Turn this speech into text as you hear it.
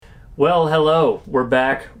Well, hello. We're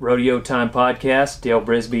back. Rodeo Time Podcast. Dale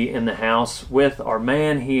Brisby in the house with our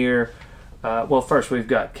man here. First we've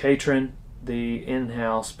got Katrin, the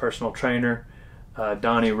in-house personal trainer.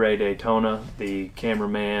 Donnie Ray Daytona, the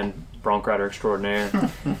cameraman, bronc rider extraordinaire.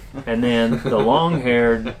 And then the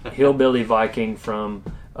long-haired hillbilly Viking from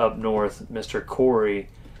up north, Mr. Corey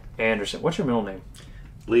Anderson. What's your middle name?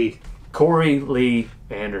 Lee. Corey Lee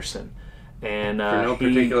Anderson. And for no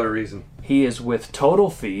particular reason. He is with Total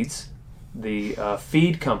Feeds, the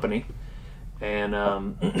feed company, and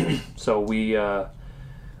so we're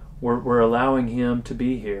allowing him to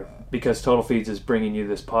be here because Total Feeds is bringing you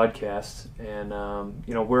this podcast, and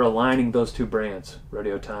we're aligning those two brands,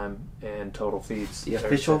 Rodeo Time and Total Feeds. The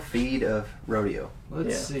official feed of rodeo.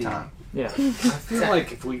 Let's see. Time. Yeah. I feel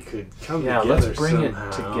like if we could come together let's bring somehow.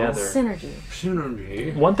 it together.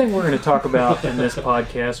 Synergy. One thing we're going to talk about in this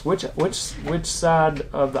podcast, which side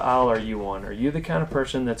of the aisle are you on? Are you the kind of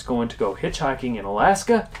person that's going to go hitchhiking in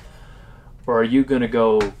Alaska, or are you going to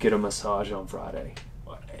go get a massage on Friday?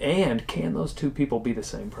 And can those two people be the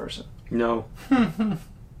same person? No.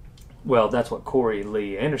 Well, that's what Corey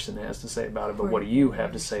Lee Anderson has to say about it, but what do you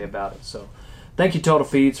have to say about it? So thank you, Total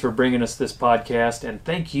Feeds, for bringing us this podcast, and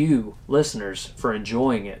thank you, listeners, for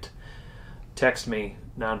enjoying it. Text me,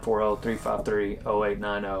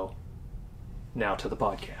 940-353-0890. Now to the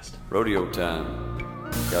podcast. Rodeo time.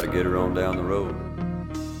 Gotta get her on down the road.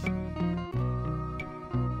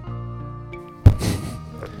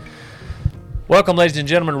 Welcome, ladies and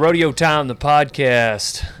gentlemen, Rodeo Time, the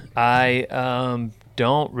podcast. I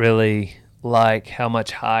don't really like how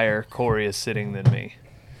much higher Corey is sitting than me.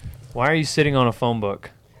 Why are you sitting on a phone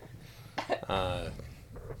book?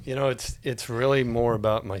 It's really more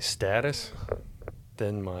about my status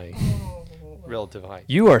than my relative height.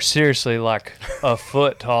 You are seriously like a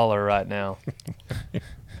foot taller right now.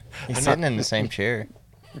 He's sitting in the same chair.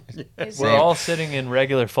 We're all sitting in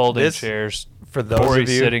regular folding chairs. For those Corey's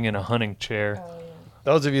of you sitting in a hunting chair.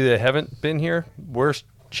 Those of you that haven't been here, worst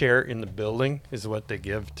chair in the building is what they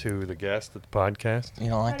give to the guest at the podcast.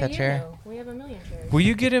 You don't like that chair? Know? We have a million chairs. Will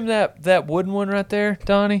you get him that wooden one right there,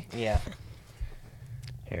 Donnie? Yeah.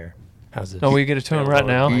 Here. How's it? No, will you get it to him right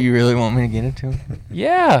now? Do you really want me to get it to him?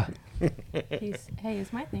 Yeah.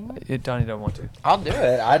 It's my thing. Donnie don't want to. I'll do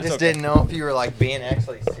it. I just didn't know if you were like being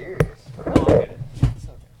actually serious. No, I'll get it.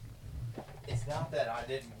 It's not that I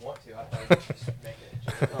didn't want to. I thought you just make it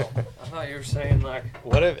a joke. Oh, I thought you were saying like...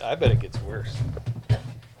 What if, I bet it gets worse.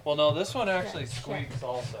 Well, no, this one actually squeaks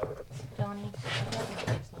also. Donnie, I feel like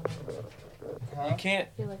my mic's not on. You can't...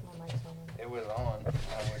 I feel like my mic's not on. It was on. I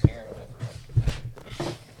was hearing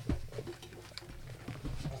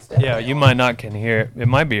it. Yeah, you might not can hear it. It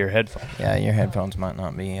might be your headphones. Yeah, your headphones might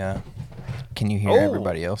not be. Can you hear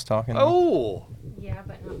everybody else talking? Oh! Yeah,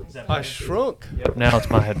 but not myself. I shrunk. Yep, now it's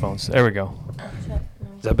my headphones. There we go. Check. No.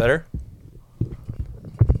 Is that better?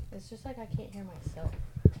 It's just like I can't hear myself.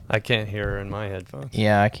 I can't hear her in my headphones.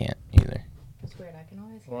 Yeah, I can't either. It's weird. I can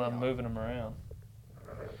always hear Well, I'm y'all. moving them around.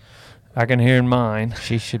 I can hear in mine.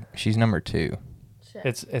 She's number 2. Check.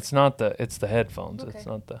 It's not the headphones. Okay. It's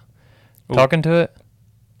not the talking to it.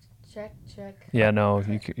 Check. Yeah, no,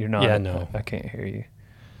 you're not. Yeah, no. I can't hear you.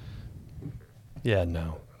 Yeah,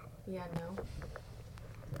 no. Yeah, no.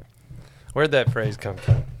 Where'd that phrase come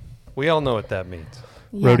from? We all know what that means.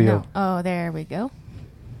 Yeah, Rodeo. No. Oh, there we go.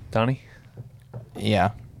 Donnie.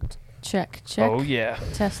 Yeah. Check. Oh yeah.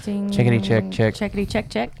 Testing. Checkity check, check. Checkity check.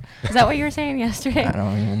 Is that what you were saying yesterday? I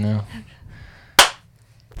don't even know.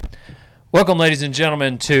 Welcome, ladies and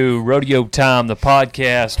gentlemen, to Rodeo Time, the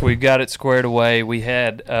podcast. We've got it squared away. We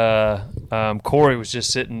had Corey was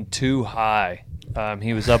just sitting too high.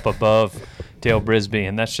 He was up above Dale Brisby,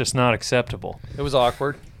 and that's just not acceptable. It was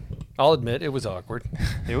awkward. I'll admit it was awkward.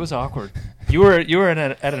 It was awkward. You were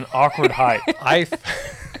at an awkward height.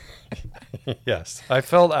 Yes, I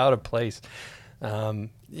felt out of place. And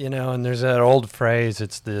there's that old phrase,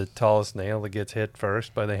 it's the tallest nail that gets hit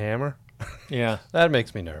first by the hammer. Yeah. That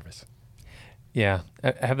makes me nervous. Yeah.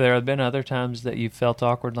 Have there been other times that you felt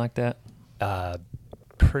awkward like that?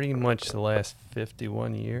 Pretty much the last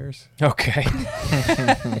 51 years. Okay.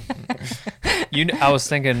 I was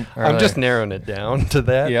thinking earlier. I'm just narrowing it down to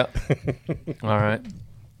that. Yep. All right.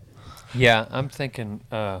 Yeah, I'm thinking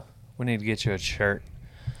we need to get you a shirt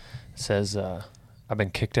that says I've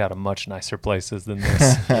been kicked out of much nicer places than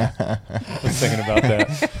this. I was thinking about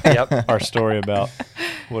that. Yep. Our story about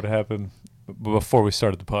what happened before we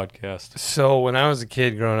started the podcast. So when I was a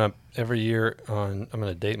kid growing up, every year I'm going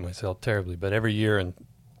to date myself terribly, but every year on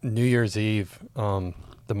New Year's Eve,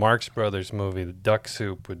 the Marx Brothers movie, The Duck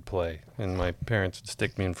Soup, would play, and my parents would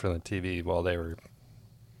stick me in front of the TV while they were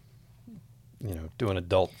doing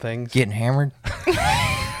adult things. Getting hammered?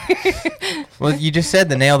 Well, you just said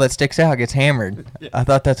the nail that sticks out gets hammered. I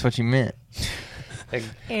thought that's what you meant. And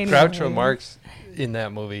Anyway. Groucho Marx in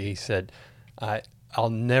that movie, he said, I'll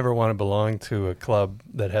never want to belong to a club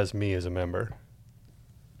that has me as a member.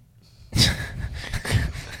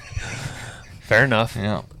 Fair enough.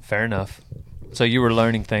 Yeah. Fair enough. So you were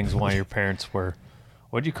learning things while your parents were,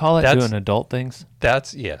 what'd you call it? That's- Doing adult things?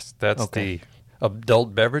 That's Okay. the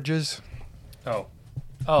adult beverages.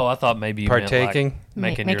 Oh, I thought maybe you Partaking. meant like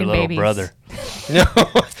making Making your little babies. brother. No,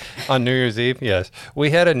 on New Year's Eve, yes.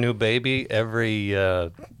 We had a new baby every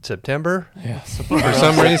September Yeah. for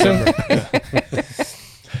some reason.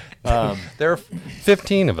 There are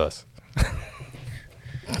 15 of us.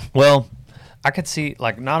 Well, I could see,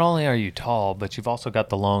 like, not only are you tall, but you've also got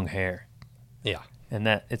the long hair. Yeah. And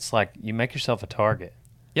that, it's like, you make yourself a target.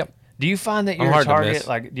 Yep. Do you find that I'm you're a hard to target? miss.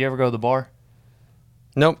 Like, do you ever go to the bar?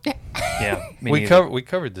 Nope. Yeah. me we neither.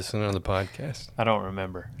 covered this in another podcast. I don't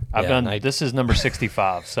remember. I've Yeah, done, and I- this is number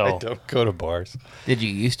 65, I so. don't go to bars. Did you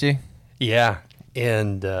used to? Yeah.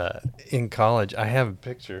 And in college, I have a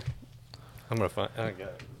picture. I got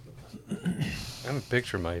it. I have a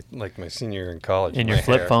picture of my senior year in college. In my your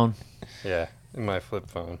flip hair. phone? Yeah, in my flip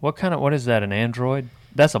phone. What is that, an Android?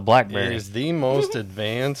 That's a It BlackBerry. is the most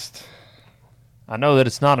advanced. I know that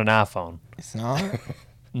it's not an iPhone. It's not.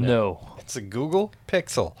 No. It's a Google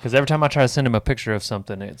Pixel. Because every time I try to send him a picture of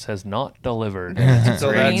something, it says not delivered. And it's a So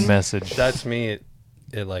green that's- message. That's me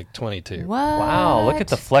at like 22. What? Wow, look at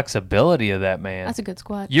the flexibility of that man. That's a good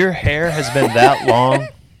squat. Your hair has been that long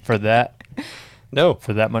for that No,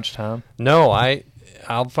 much time. no,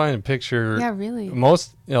 I'll find a picture. Yeah, really.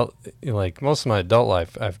 Most like most of my adult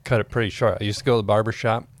life, I've cut it pretty short. I used to go to the barber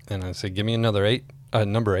shop and I said, "Give me another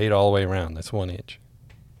number 8 all the way around. That's 1 inch,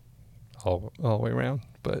 all the way around."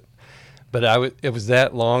 But it was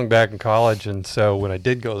that long back in college, and so when I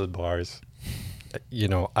did go to the bars,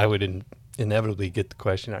 I would inevitably get the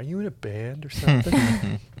question, "Are you in a band or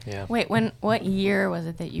something?" Yeah. Wait, what year was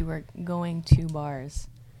it that you were going to bars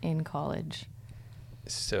in college?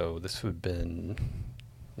 So this would have been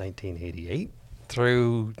 1988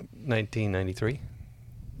 through 1993,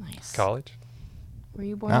 Nice. college. Were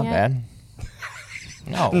you born Not yet? bad.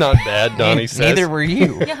 No. Not bad, Donnie says. Neither were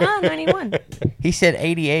you. Yeah, 91 He said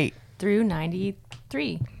 88. through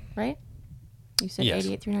 93, right? You said Yes.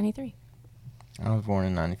 88 through 93. I was born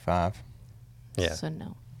in 95. Yeah. So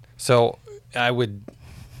no. So I would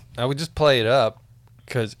just play it up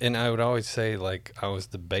and I would always say like I was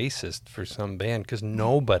the bassist for some band because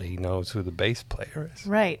nobody knows who the bass player is.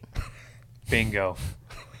 Right. Bingo.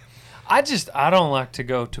 I don't like to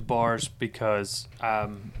go to bars because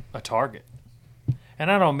I'm a target.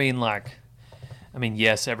 And I don't mean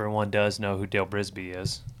yes, everyone does know who Dale Brisby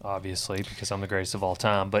is, obviously, because I'm the greatest of all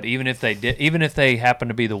time. But even if they happen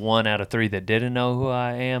to be the 1 out of 3 that didn't know who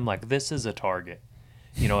I am, like, this is a target,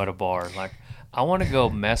 at a bar. Like, I want to go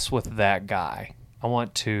mess with that guy. I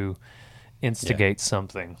want to instigate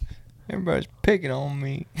something. Everybody's picking on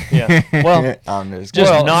me. Yeah. Well, I'm just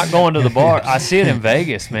just not going to the bar. I see it in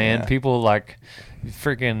Vegas, man. Yeah. People like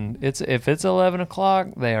freaking. If it's 11 o'clock,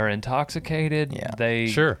 they are intoxicated. Yeah.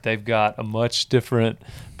 Sure. They've got a much different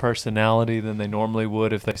personality than they normally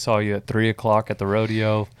would if they saw you at 3 o'clock at the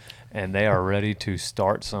rodeo, and they are ready to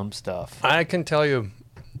start some stuff. I can tell you,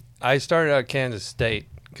 I started out at Kansas State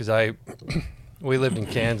because we lived in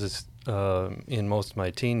Kansas in most of my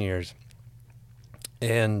teen years,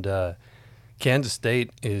 and Kansas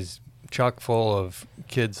State is chock full of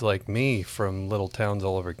kids like me from little towns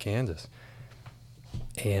all over Kansas,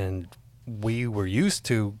 and we were used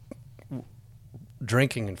to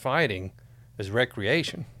drinking and fighting as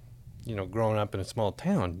recreation. Growing up in a small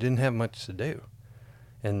town, didn't have much to do,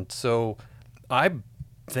 and so I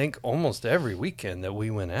think almost every weekend that we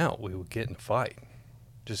went out, we would get in a fight.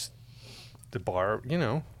 Just the bar,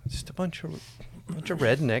 just a bunch of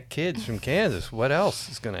redneck kids from Kansas. What else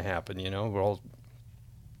is going to happen? We're all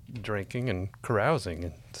drinking and carousing,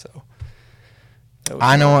 and so.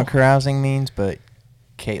 I know what carousing means, but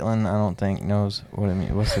Caitlin, I don't think knows what it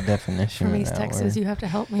means. What's the definition From of East that Texas, word? you have to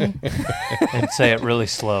help me. And say it really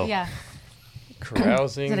slow. Yeah.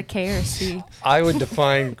 Carousing. Is it a K or a C? I would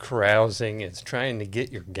define carousing as trying to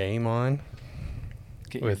get your game on.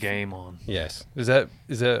 Get your With- game on. Yes. Is that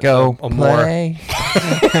Go a more? play.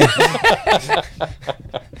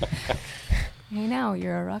 Hey, now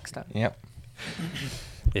you're a rock star. Yep.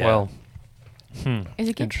 Yeah. Well, Is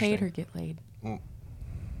it get paid Interesting. or get laid?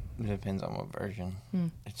 It depends on what version. Hmm.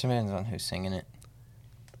 It depends on who's singing it.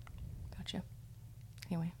 Gotcha.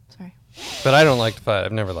 Anyway, sorry. But I don't like to fight.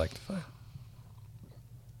 I've never liked to fight.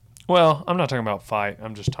 well, I'm not talking about fight.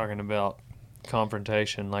 I'm just talking about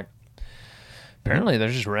confrontation. Like, apparently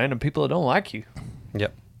there's just random people that don't like you.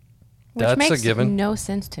 Yep. Which That's makes a given. no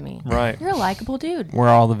sense to me. Right. You're a likable dude. We're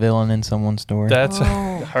all the villain in someone's story. That's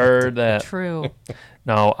Oh, Heard that. true.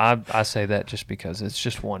 No, I say that just because it's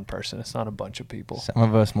just one person. It's not a bunch of people. Some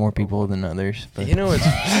of us more people than others. But You know what's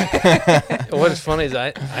what is funny is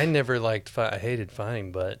I never liked I hated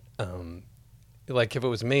fighting, but like if it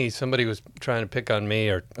was me, somebody was trying to pick on me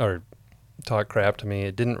or talk crap to me,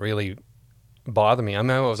 it didn't really bother me. I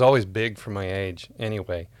mean, I was always big for my age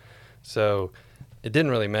anyway, so it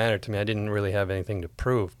didn't really matter to me. I didn't really have anything to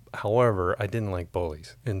prove. However, I didn't like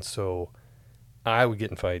bullies, and so I would get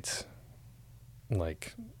in fights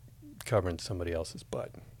like covering somebody else's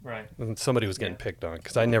butt. Right. And somebody was getting Yeah. picked on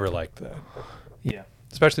because I never liked that. Yeah.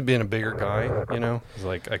 Especially being a bigger guy, you know, it's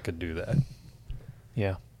like I could do that.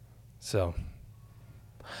 Yeah. So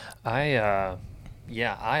I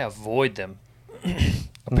avoid them.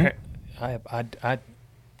 I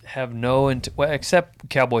have no except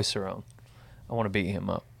Cowboy Cerrone. I want to beat him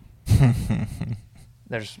up.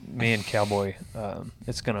 There's me and Cowboy.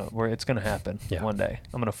 It's gonna happen Yeah. one day.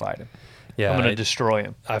 I'm gonna fight him. yeah, I'm gonna destroy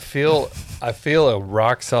him. I feel a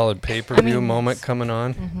rock solid pay-per-view moment coming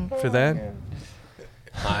on Mm-hmm. for that.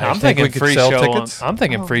 I'm think thinking we could free sell show. tickets. I'm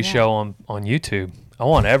thinking Oh, free yeah. show on YouTube. I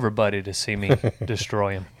want everybody to see me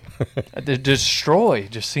destroy him. Destroy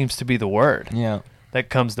just seems to be the word yeah, that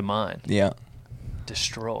comes to mind. yeah.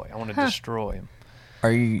 Destroy. I want to Huh. destroy him.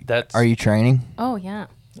 Are you That's- are you training? Oh, yeah.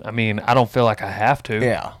 I mean, I don't feel like I have to.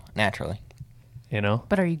 Yeah, naturally. You know.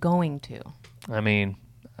 But are you going to? I mean,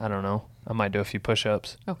 I don't know. I might do a few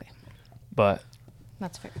push-ups, Okay. but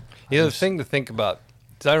That's fair. the other thing to think about.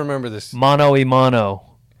 'Cause I remember this. mano y mano,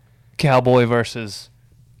 cowboy versus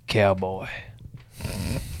cowboy.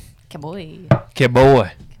 Cowboy.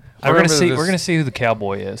 Cowboy. I We're gonna remember see. this- We're gonna see who the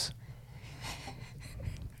cowboy is.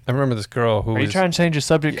 I remember this girl who Are you was. trying to change the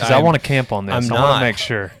subject? Because I I'm- want to camp on this. I'm I want not. to make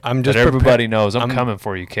sure I'm just that everybody prepa- knows I'm I'm- coming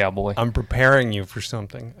for you, cowboy. I'm preparing you for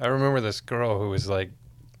something. I remember this girl who was like,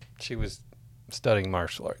 she was studying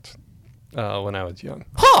martial arts when I was young.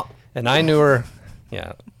 And I knew her.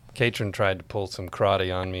 Yeah. Katrin tried to pull some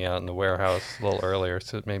karate on me out in the warehouse a little earlier,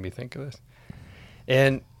 so it made me think of this.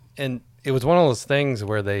 And it was one of those things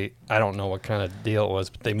where I don't know what kind of deal it was,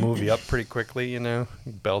 but they move you up pretty quickly, you know,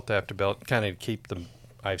 belt after belt, kind of keep the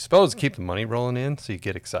money rolling in so you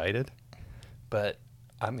get excited. But,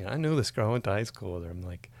 I mean, I knew this girl. I went to high school with her. I'm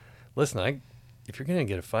like, listen, if you're going to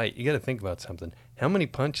get a fight, you got to think about something. How many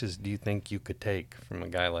punches do you think you could take from a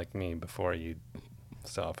guy like me before you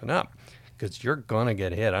soften up? Because you're going to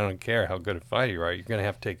get hit. I don't care how good a fighter you are. You're going to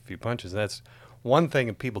have to take a few punches. That's one thing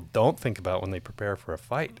that people don't think about when they prepare for a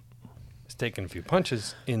fight, is taking a few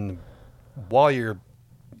punches while you're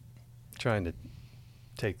trying to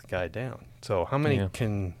take the guy down. So how many Yeah.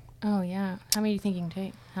 can... Oh, yeah. How many do you think you can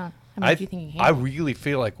take? How many do you think you can I handle? really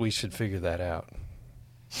feel like we should figure that out.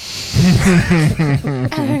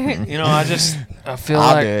 You know, I feel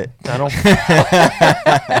I'll like do it. I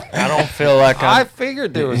don't feel like I I'm,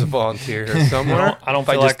 figured there was a volunteer here somewhere. I don't If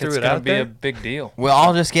I feel just like threw it's it gonna out be there. a big deal. We'll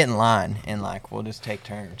all just get in line and we'll just take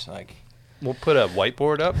turns. We'll put a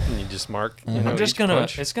whiteboard up and you just mark. You know, I'm just each gonna.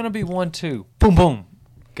 punch. It's gonna be 1-2. Boom boom.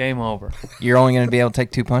 Game over. You're only gonna be able to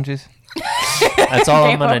take 2 punches. That's all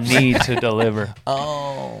I'm gonna need to deliver.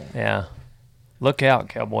 Oh. Yeah. Look out,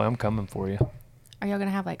 cowboy. I'm coming for you. Are y'all going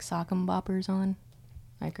to have, sock 'em boppers on?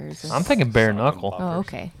 Or is this... I'm thinking bare knuckle. Oh,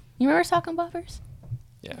 okay. You remember sock 'em boppers?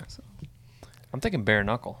 Yeah. I'm thinking bare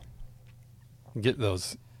knuckle. Get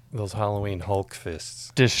those Halloween Hulk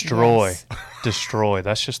fists. Destroy. Yes. Destroy.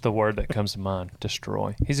 That's just the word that comes to mind.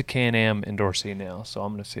 Destroy. He's a Can-Am endorsee now, so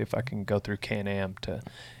I'm going to see if I can go through Can-Am to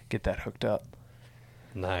get that hooked up.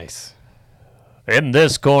 Nice. In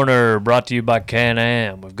this corner, brought to you by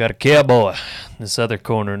Can-Am, we've got a cowboy. This other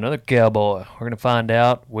corner, another cowboy. We're going to find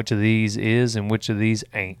out which of these is and which of these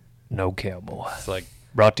ain't no cowboy. It's like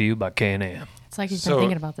Brought to you by Can-Am. It's like he's So, been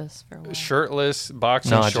thinking about this for a while. shirtless, boxing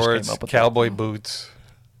No, I just came shorts, up with cowboy that. boots,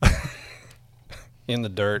 in the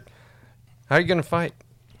dirt. How are you gonna fight?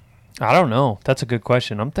 I don't know. That's a good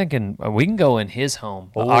question. I'm thinking we can go in his home,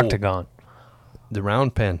 the Oh. Octagon. The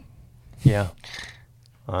round pen. Yeah.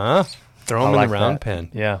 Huh? Throw I him like in the round that. pen.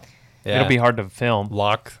 Yeah. Yeah. It'll be hard to film.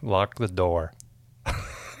 Lock the door.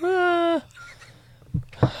 I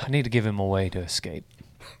need to give him a way to escape.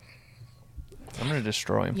 I'm going to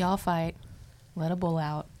destroy him. Y'all fight. Let a bull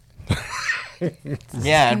out.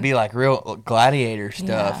 Yeah, it'd be like real gladiator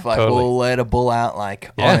stuff. Yeah. Like Totally. we'll let a bull out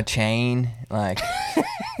Yeah. on a chain.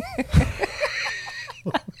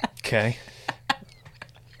 Okay.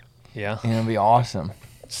 Yeah. And it'll be awesome.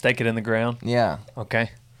 Stake it in the ground. Yeah.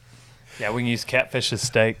 Okay. Yeah, we can use catfish as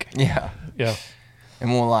steak. Yeah. Yeah.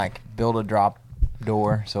 And we'll like build a drop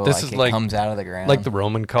door so This like is it like- comes out of the ground. Like the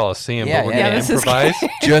Roman Coliseum, Yeah, but we're yeah. gonna This is- improvise.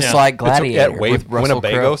 just Yeah. like It's Gladiator at with Russell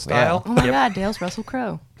Winnebago Crowe. style. Oh my Yep. God, Dale's Russell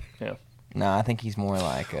Crowe. Yeah. No, I think he's more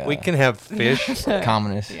like We can have fish.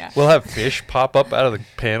 communist. Yeah. We'll have fish pop up out of the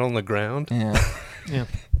panel in the ground. Yeah. Yeah.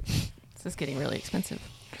 This is getting really expensive.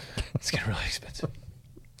 It's getting really expensive.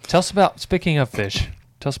 Tell us about, speaking of fish,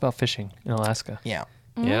 tell us about fishing in Alaska. Yeah.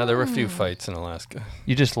 Yeah, there were a few Mm. fights in Alaska.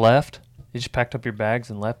 You just left? You just packed up your bags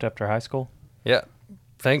and left after high school? Yeah.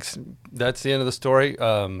 Thanks. That's the end of the story.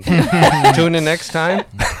 Tune in next time.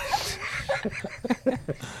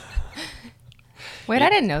 Wait, I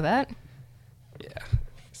didn't know that. Yeah.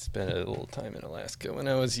 Spent a little time in Alaska when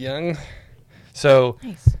I was young. So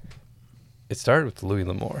Nice. it started with Louis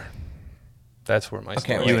L'Amour. That's where my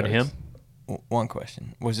Okay, story You and starts. him? One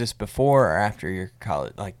question: was this before or after your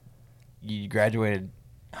college? Like, you graduated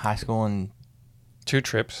high school and 2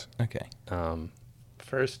 trips. okay.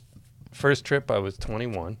 First trip I was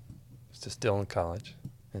 21, was still in college,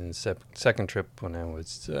 and second trip when I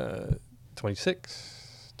was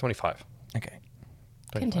 26, 25. Okay.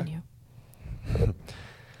 25. Continue.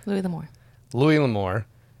 Louis L'Amour. Louis L'Amour.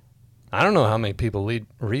 I don't know how many people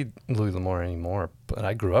read Louis L'Amour anymore, but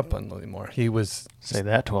I grew up on Louis L'Amour. He was. Say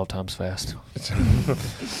that 12 times fast.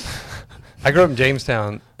 I grew up in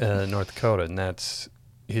Jamestown, North Dakota, and that's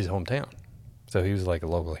his hometown. So he was like a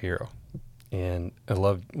local hero. And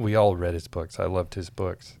we all read his books. I loved his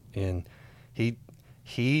books. And he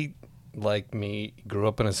like me, grew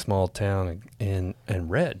up in a small town and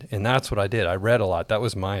read. And that's what I did. I read a lot. That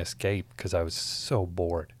was my escape because I was so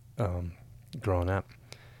bored growing up.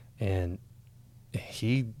 And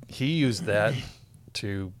he used that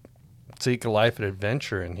to seek a life of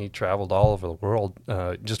adventure, and he traveled all over the world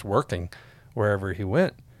just working wherever he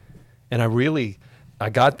went. And I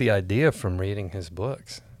got the idea from reading his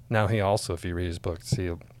books. Now he also, if you read his books,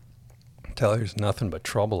 he'll tell you there's nothing but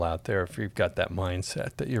trouble out there if you've got that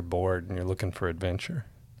mindset that you're bored and you're looking for adventure.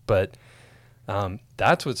 But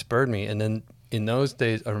that's what spurred me. And then in those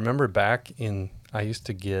days, I remember I used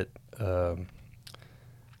to get a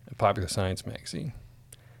Popular Science magazine.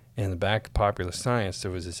 And in the back of Popular Science,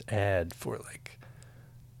 there was this ad for like,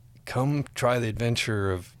 come try the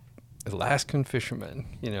adventure of Alaskan fishermen,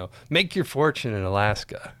 make your fortune in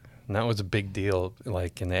Alaska. And that was a big deal,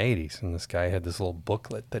 like in the 80s. And this guy had this little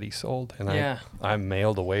booklet that he sold. And Yeah. I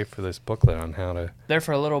mailed away for this booklet on how to. There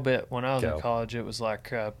for a little bit when I was Go. in college, it was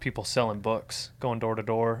like people selling books, going door to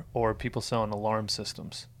door, or people selling alarm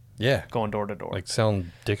systems, Yeah. going door to door. Like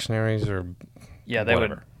selling dictionaries or. Yeah, they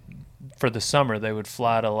whatever. would, for the summer, they would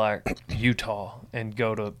fly to like Utah and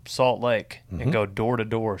go to Salt Lake and go door to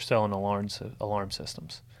door selling alarm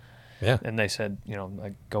systems. Yeah. And they said,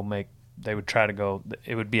 like they would try to go,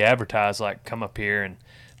 it would be advertised like, come up here and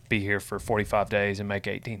be here for 45 days and make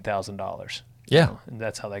 $18,000. Yeah. And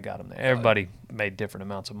that's how they got them there. Everybody made different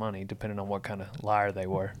amounts of money depending on what kind of liar they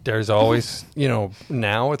were. There's always,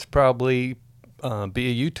 now it's probably be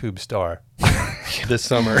a YouTube star this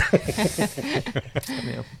summer.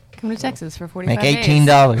 Come to Texas for 45 Make days.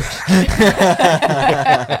 $18.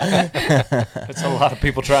 That's a lot of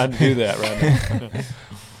people trying to do that right now.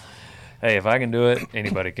 Hey, if I can do it,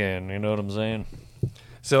 anybody can. You know what I'm saying?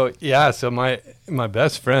 So my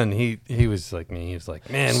best friend, he was like me. He was like,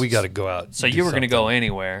 man, we got to go out. So and you do were going to go something."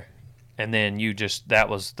 anywhere, and then that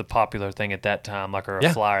was the popular thing at that time, like, or a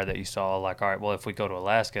Yeah. flyer that you saw, like, all right, well, if we go to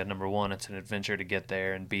Alaska, number one, it's an adventure to get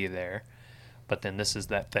there and be there. But then this is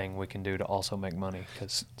that thing we can do to also make money.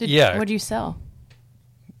 Cause Yeah. What do you sell?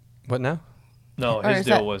 What now? no, Or his is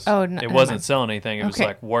deal that- was, oh, no, it never wasn't mind. selling anything. It was Okay.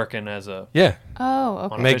 like working as a, Yeah. Oh,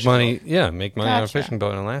 okay. On a Make fishing money. boat. Yeah. Make money on a Gotcha. fishing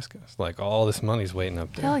boat in Alaska. It's like all this money's waiting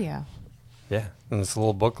up there. Hell yeah. Yeah, and this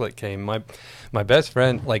little booklet came. My best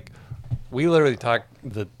friend, like, we literally talked.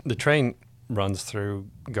 The train runs through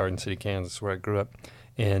Garden City, Kansas, where I grew up,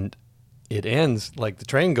 and it ends like the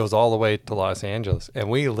train goes all the way to Los Angeles, and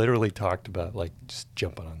we literally talked about like just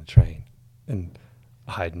jumping on the train and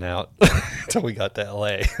hiding out until we got to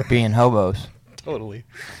L.A. Being hobos. Totally.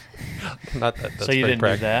 Not that. That's so you very didn't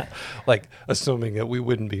practical. do that. Like assuming that we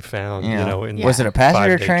wouldn't be found. Yeah. In Yeah. Was it a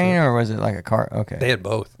passenger 5-day train trip. or was it like a car? Okay. They had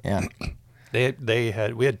both. Yeah.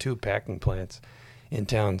 We had 2 packing plants in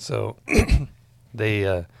town, so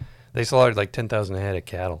they slaughtered like 10,000 head of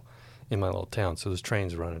cattle in my little town. So those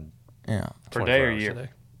trains running Yeah. Per 24 day or hours a year? day.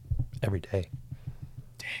 Every day.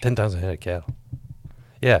 10,000 head of cattle.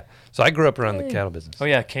 Yeah. So I grew up around the cattle business. Oh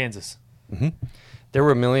yeah, Kansas. hmm There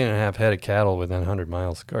were 1.5 million head of cattle within 100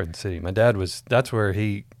 miles of Garden City. My dad that's where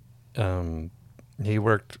he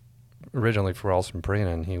worked originally for Alston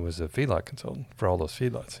Purina, and he was a feedlot consultant for all those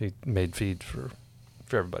feedlots. He made feed for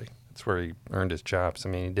everybody. That's where he earned his chops. I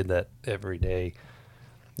mean, he did that every day,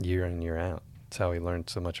 year in and year out. That's how he learned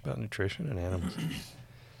so much about nutrition and animals.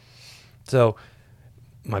 So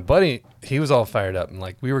my buddy, he was all fired up. And,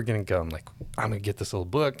 like, we were going to go. I'm like, I'm going to get this little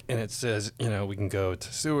book. And it says, you know, we can go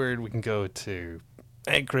to Seward. We can go to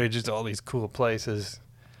Anchorage. It's all these cool places.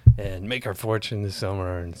 And make our fortune this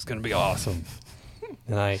summer. And it's going to be awesome.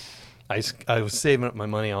 And I was saving up my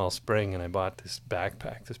money all spring. And I bought this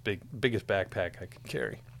backpack, this biggest backpack I could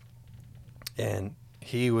carry. And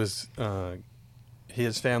he was,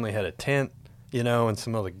 his family had a tent, you know, and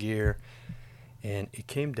some other gear. And it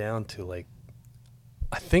came down to, like,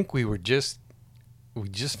 I think we just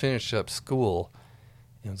finished up school.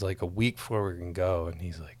 It was like a week before we were going to go. And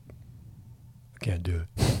he's like, I can't do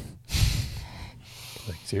it.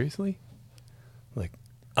 Like, seriously? Like,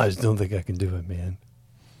 I just don't think I can do it, man.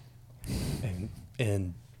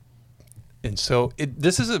 And so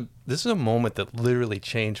this is a moment that literally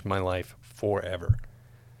changed my life forever,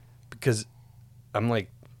 because I'm like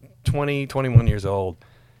 20, 21 years old,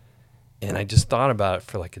 and I just thought about it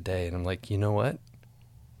for like a day, and I'm like, you know what?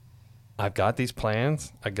 I've got these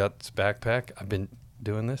plans. I got this backpack. I've been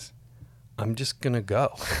doing this. I'm just going to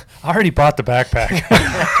go. I already bought the backpack.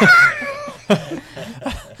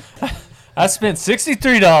 I spent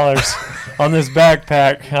 $63 on this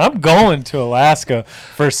backpack. I'm going to Alaska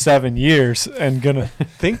for 7 years and gonna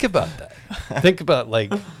think about that. Think about,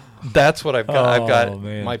 like, that's what I've got. I've got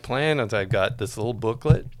man. My plan is I've got this little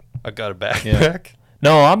booklet. I've got a backpack. Yeah.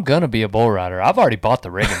 No, I'm gonna be a bull rider. I've already bought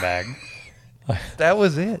the rigging bag. That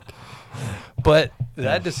was it. But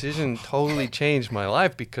that decision totally changed my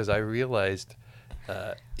life, because I realized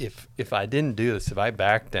if I didn't do this, if I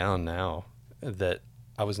backed down now, that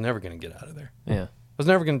I was never going to get out of there. Yeah, I was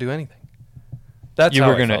never going to do anything. That's you how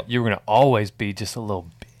were I gonna felt. you were gonna always be just a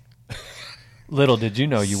little bit. Little did you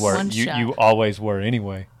know you were. One shot. You always were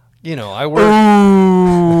anyway. You know, I worked.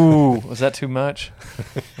 Ooh, was that too much?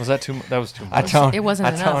 Was that too? That was too much. I toned. It wasn't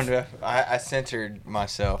I toned enough. up. I censored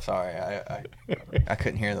myself. Sorry, I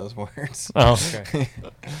couldn't hear those words. Oh, okay.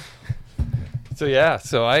 So yeah,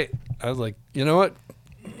 so I was like, you know what?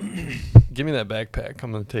 Give me that backpack.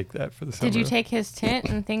 I'm gonna take that for the summer. Did you take his tent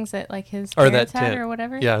and things that like his or parents that had tent or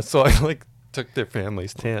whatever? Yeah, so I like took their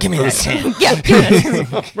family's tent. Give me for that the tent. Yeah,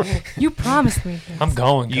 give it. You promised me this. I'm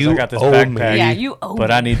going because You I got this owe backpack. me. Yeah, you owe But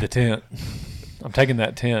me. I need the tent. I'm taking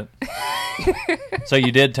that tent. So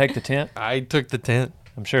you did take the tent? I took the tent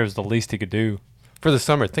I'm sure it was the least he could do. for the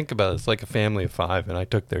summer. Think about it. It's like a family of 5, and I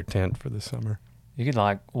took their tent for the summer. You could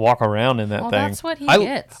like walk around in that Well, thing. that's what he I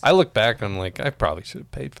gets. look back and I'm like, I probably should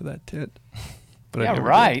have paid for that tent. But I Yeah, never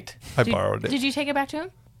right. did. I Did- borrowed it Did you take it back to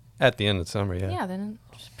him? at the end of summer. Yeah, Yeah, then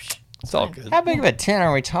it's all fine. good. How big of a tent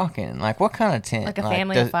are we talking? Like, what kind of tent? like a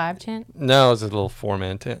family of 5 tent. No, it was a little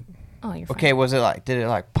 4-man tent. Oh, you're fine. Okay, was it like? Did it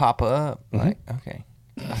like pop up? Like, okay.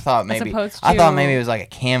 I thought maybe. opposed I thought to- maybe it was like a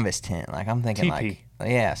canvas tent. Like, I'm thinking Teepee. like,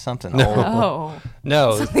 yeah, something No. old. Oh,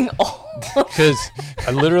 No, something old. because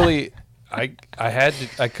I literally, I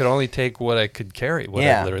could only take what I could carry, what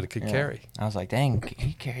I literally could yeah. carry. I was like, dang,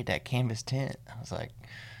 he carried that canvas tent. I was like,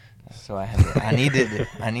 so I had. I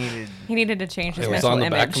needed. He needed to change his It was mental on the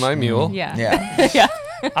image. back of my mule. Yeah. Yeah. yeah.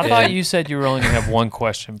 I thought you said you were only going to have one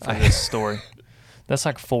question for this story. That's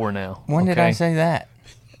like 4 now. When did I okay? say that?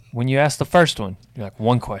 When you asked the first one, you're like,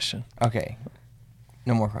 one question. Okay.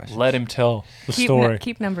 No more questions. Let him tell the Keep, story.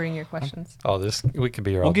 keep numbering your questions. Oh, we could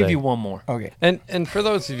be here all We'll give day. you one more. Okay. And for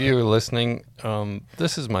those of you who are listening,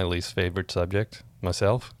 this is my least favorite subject,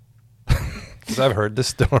 myself, because I've heard this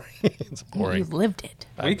story. It's You boring. lived it.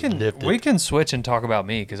 We can switch and talk about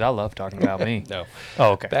me because I love talking about me. No.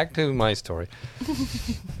 Oh, okay. Back to my story.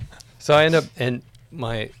 So I end up, and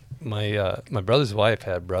my brother's wife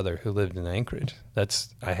had a brother who lived in Anchorage.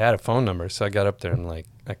 I had a phone number, so I got up there and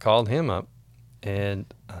I called him up, and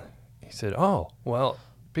he said, "Oh, well,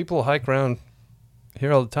 people hike around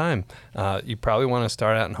here all the time. You probably want to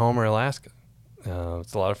start out in Homer, Alaska.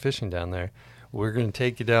 It's a lot of fishing down there. We're going to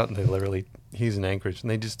take you down." And he's in Anchorage,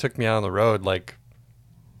 and they just took me out on the road like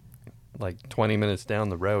 20 minutes down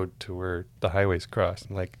the road to where the highways cross.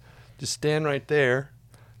 I'm like, just stand right there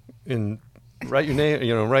and write your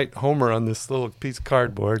name, write Homer on this little piece of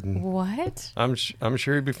cardboard, and What? I'm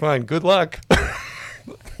sure you'll be fine. Good luck.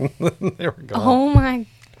 There we go. Oh my.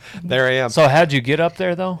 There I am. So how'd you get up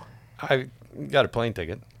there though? I got a plane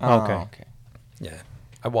ticket. Oh, Okay. okay. Yeah.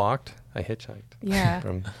 I walked. I hitchhiked Yeah.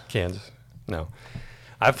 from Kansas. No.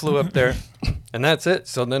 I flew up there, and that's it.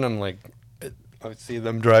 So then I'm like, I see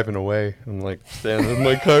them driving away. I'm like standing with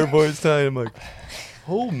my cardboard sign. I'm like,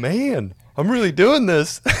 oh man, I'm really doing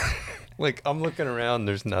this. Like, I'm looking around.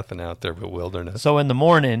 There's nothing out there but wilderness. So in the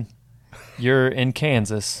morning, you're in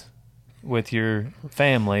Kansas, with your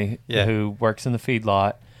family Yeah. who works in the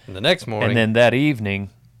feedlot, And the next morning, and then that evening,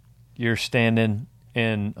 you're standing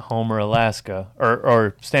in Homer, Alaska,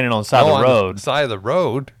 or standing on the side of the road side of the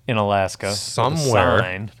road, in Alaska, with a Somewhere.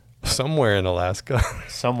 sign somewhere in Alaska.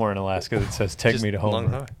 somewhere in Alaska that says "Take Just me to along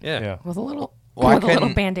Homer." the highway. Yeah. With a little, Why with a little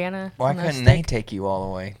couldn't- bandana. Why on a couldn't they stick. take you all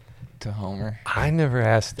the way to Homer? I never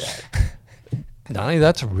asked that. Donnie,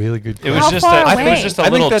 that's a really good It question. was How just far it was away? just a I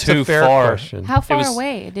think little that's too a fair far. question. How far was-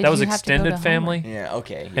 away did that was you have to go extended to family, Yeah,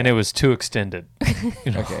 okay. and it was too extended.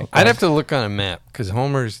 You know? Okay. I'd have to look on a map because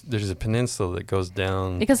there's a peninsula that goes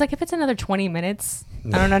down. Because like if it's another 20 minutes,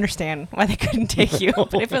 I don't understand why they couldn't take you.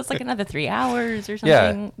 But if it's like another 3 hours or Yeah.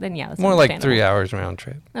 something, then yeah, that's More like understandable. 3 hours round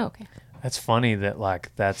trip. Oh, okay. That's funny that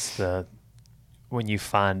like that's the when you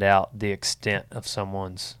find out the extent of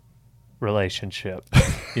someone's relationship.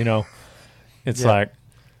 You know, it's Yeah.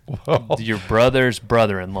 like your brother's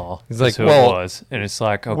brother-in-law. He's Is like, who well, it was, and it's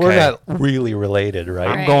like, okay, We're not really related, right?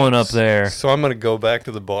 I'm Right. going up there, So I'm going to go back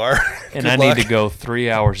to the bar. and Good I luck. need to go 3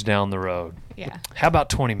 hours down the road. Yeah. How about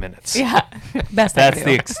 20 minutes? Yeah. Best I That's can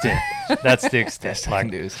the do. extent. That's the extent. Best I can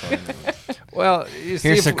Like, do is 20 minutes. Well, you see,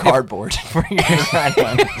 Here's if- a cardboard for you to ride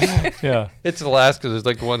on. yeah. It's Alaska. There's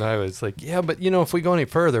like one highway. It's like, yeah, but if we go any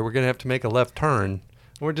further, we're gonna have to make a left turn.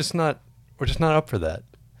 We're just not up for that.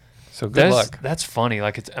 So good luck. That's funny.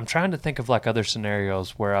 Like I'm trying to think of like other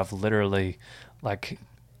scenarios where I've literally like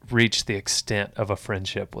reached the extent of a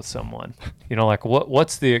friendship with someone. You know, like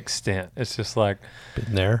what's the extent? It's just like,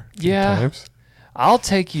 Been there. a few Yeah. times. I'll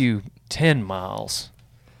take you 10 miles,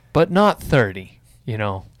 but not 30. You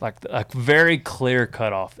know, like very clear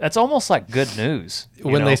cutoff. That's almost like good news. you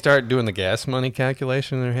When know? they start doing the gas money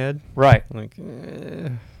calculation in their head, Right. like,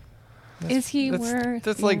 Is he worth?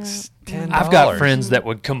 that's like yeah. $10. I've got friends that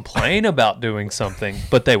would complain about doing something,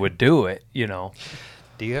 but they would do it, you know.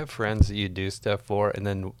 Do you have friends that you do stuff for, and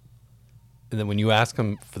then when you ask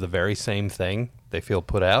them for the very same thing, they feel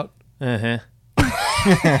put out? Uh-huh.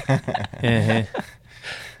 Uh-huh.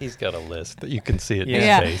 He's got a list that you can see it in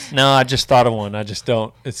Yeah. his face. No, I just thought of one. I just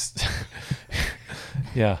don't. It's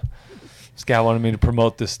yeah. This guy wanted me to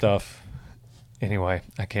promote this stuff. Anyway,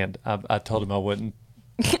 I can't. I told him I wouldn't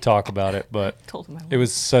talk about it, but Told him I it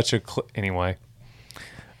was such a anyway.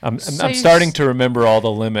 I'm So you starting s- to remember all the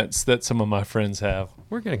limits that some of my friends have.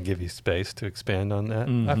 We're gonna give you space to expand on that.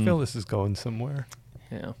 I Mhm. feel this is going somewhere.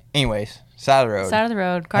 Yeah. Anyways, side of the road. Side of the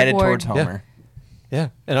road, headed cardboard. towards Homer. Yeah,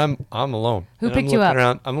 and I'm alone. Who And picked I'm you looking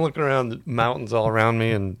up? I'm looking around the mountains all around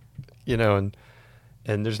me, and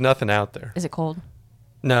and there's nothing out there. Is it cold?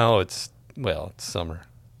 No, it's summer,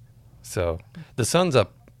 so the sun's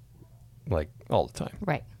up like all the time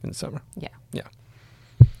Right. in the summer. Yeah. Yeah.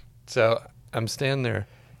 So I'm standing there,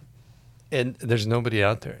 and there's nobody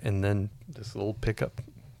out there. And then this little pickup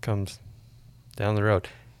comes down the road.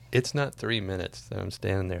 It's not 3 minutes that I'm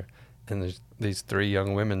standing there, and there's these 3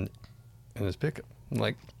 young women in this pickup. I'm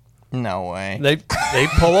like, No way. they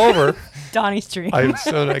pull over. Donnie's dream. I'm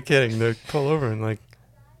so not kidding. They pull over and like,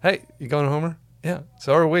 hey, you going to Homer? Yeah.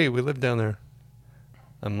 So are we. We live down there.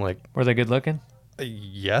 I'm like, Were they good looking?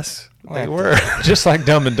 yes, What they the- were. Just like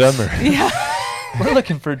Dumb and Dumber. yeah. We're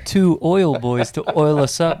looking for 2 oil boys to oil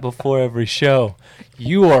us up before every show.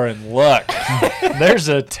 You are in luck. There's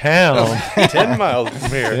a town 10 miles from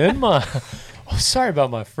here. in my. Oh, sorry about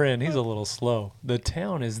my friend. He's a little slow. The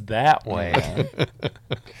town is that way.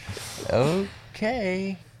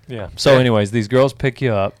 Okay. Yeah. So, anyways, these girls pick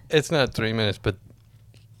you up. It's not 3 minutes, but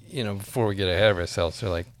before we get ahead of ourselves, they're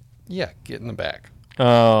like, yeah, get in the back.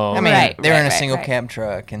 Oh, I mean, Right, they were in a right, single right. cab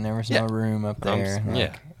truck, and there was Yeah. no room up there. like,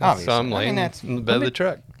 yeah. obviously. So I'm I mean, laying that's in the bed of the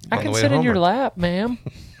truck. I on can the way sit to in your Homer. lap, ma'am.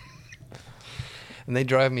 And they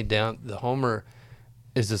drive me down. The Homer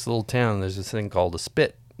is this little town. There's this thing called the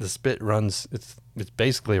Spit. The Spit runs. It's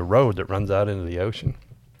basically a road that runs out into the ocean.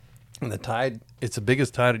 And the tide. It's the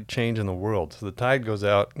biggest tide change in the world. So the tide goes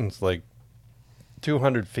out and it's like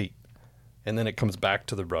 200 feet, and then it comes back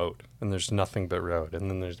to the road, and there's nothing but road, and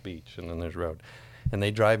then there's beach, and then there's road, and they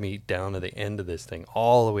drive me down to the end of this thing,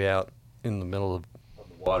 all the way out in the middle of the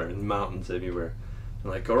water and mountains everywhere. I'm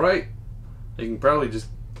like, all right, you can probably just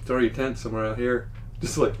throw your tent somewhere out here,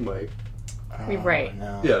 just like my Right.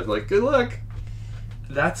 No. yeah, like good luck.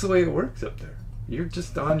 That's the way it works up there. You're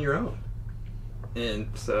just on your own. And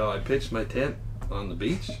so I pitched my tent on the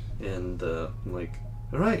beach, and I'm like,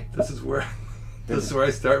 all right, this is where I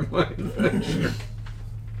start my adventure.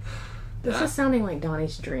 This is sounding like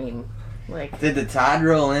Donnie's dream. Like, Did the tide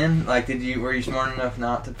roll in? Like, were you smart enough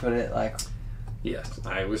not to put it like? Yes,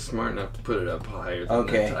 I was smart enough to put it up higher than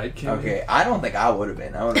the tide Okay. came Okay. I don't think I would have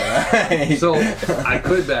been. I would have. in. So I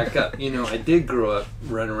could back up. I did grow up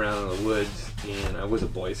running around in the woods and I was a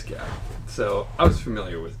Boy Scout, so I was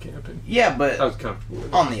familiar with camping. Yeah, but I was comfortable with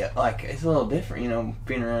it. on the it's a little different,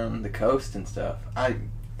 being around the coast and stuff.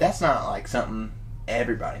 That's not like something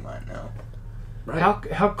everybody might know. Right.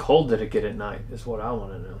 How cold did it get at night? Is what I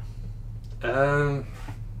want to know.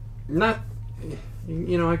 Not.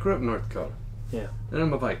 I grew up in North Dakota. Yeah. And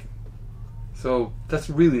I'm a Viking, so that's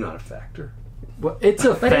really not a factor. Well, it's a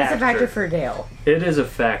But factor. it's a factor for Dale. It is a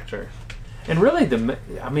factor. And really,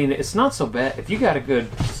 it's not so bad. If you got a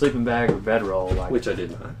good sleeping bag or bedroll, Which I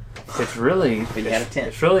did not. it's really... But you had a tent.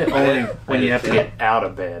 It's really only when had you a have to tent. get out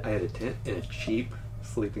of bed. I had a tent and a cheap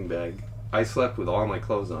sleeping bag. I slept with all my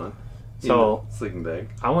clothes on. So- in the sleeping bag.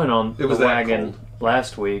 I went on It was the that wagon cold.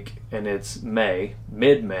 last week, and it's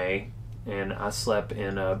mid-May, and I slept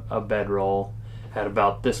in a bedroll, had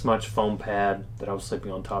about this much foam pad that I was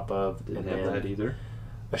sleeping on top of, Didn't and have then that either.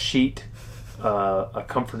 a sheet, a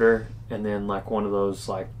comforter, and then like one of those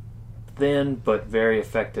like thin but very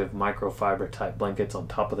effective microfiber type blankets on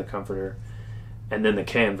top of the comforter, and then the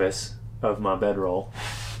canvas of my bedroll,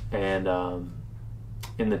 and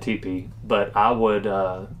in the teepee. But I would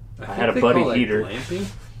I had a think they buddy call that heater. glamping.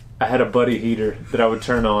 I had a buddy heater that I would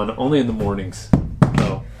turn on only in the mornings.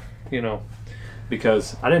 So,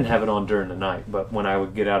 because I didn't have it on during the night, but when I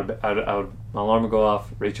would get out of bed, my alarm would go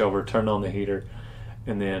off, reach over, turn on the heater,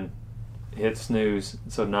 and then hit snooze.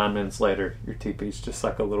 So 9 minutes later, your teepee's just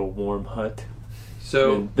like a little warm hut.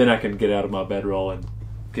 So And then I can get out of my bedroll and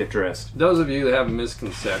get dressed. those of you that have a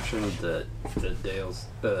misconception that Dale's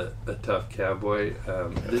a tough cowboy,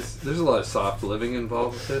 there's a lot of soft living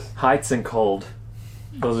involved with this. Heights and cold.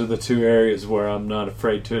 Those are the two areas where I'm not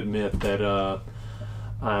afraid to admit that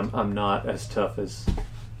I'm not as tough as...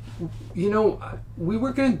 We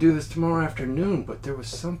were going to do this tomorrow afternoon, but there was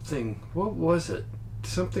something. What was it?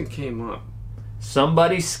 Something came up.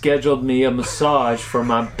 Somebody scheduled me a massage for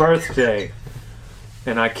my birthday,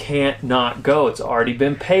 and I can't not go. It's already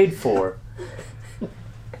been paid for.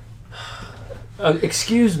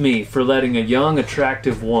 Excuse me for letting a young,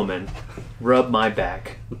 attractive woman rub my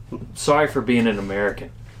back. Sorry for being an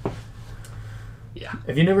American. Yeah.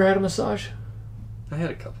 Have you never had a massage? I had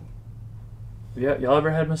a couple. Yeah, y'all ever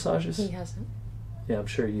had massages? He hasn't. Yeah, I'm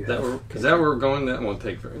sure you Is that have. where we're going? That won't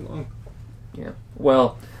take very long. Yeah.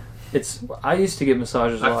 Well, I used to get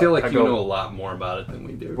massages a lot. I feel like you go know a lot more about it than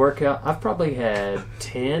we do. work out. I've probably had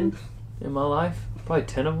 10 in my life. Probably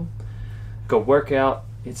 10 of them. Go work out,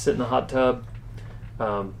 sit in the hot tub,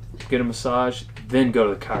 get a massage, then go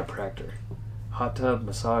to the chiropractor. Hot tub,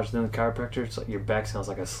 massage, then the chiropractor. It's like your back sounds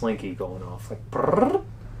like a slinky going off. Like, brrr.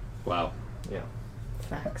 Wow. Yeah.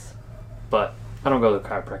 Facts. But I don't go to the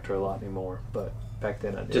chiropractor a lot anymore. But back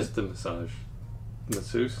then I did. Just the massage.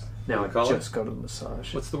 Masseuse? now What I do you call it? just go to the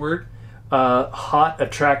massage. What's the word? Hot,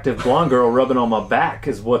 attractive blonde girl rubbing on my back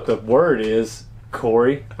is what the word is,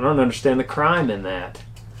 Corey. I don't understand the crime in that.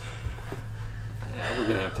 Yeah, we're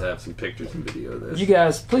going to have some pictures and video of this. You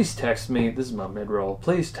guys, please text me. This is my mid-roll.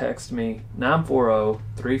 Please text me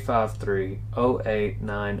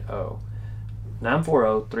 940-353-0890.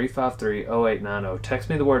 940-353-0890. Text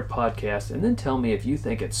me the word podcast and then tell me if you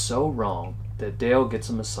think it's so wrong that Dale gets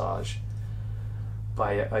a massage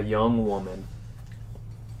by a young woman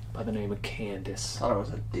by the name of Candace. I thought it was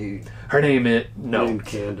a dude. Her name is... No. Named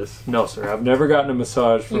Candace. No, sir. I've never gotten a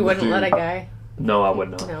massage from You a wouldn't dude. let a guy? No, I would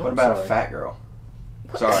not. No. What about Sorry. a fat girl?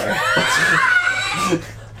 Sorry.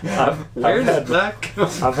 Where did I've that come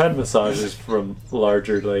I've had massages from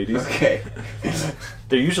larger ladies. Okay.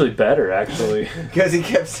 They're usually better, actually. Because he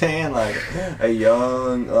kept saying like a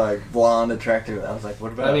young, like blonde, attractive. I was like,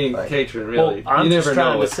 what about? I mean, like, Katrin, really, Well, I'm you just never trying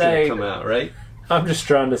know to what's going say to come out, right? I'm just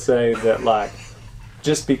trying to say that, like,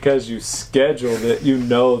 just because you scheduled it, you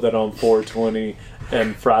know that on 420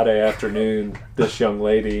 and Friday afternoon, this young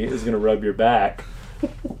lady is going to rub your back,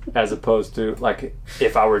 as opposed to, like,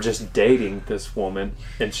 if I were just dating this woman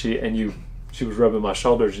and she was rubbing my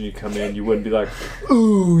shoulders and you come in, you wouldn't be like,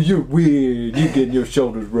 ooh, you're weird, you getting your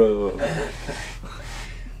shoulders rubbed.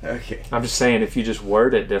 Okay. I'm just saying, if you just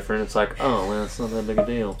word it different, it's like, oh, well, it's not that big a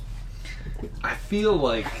deal. I feel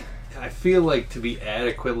like to be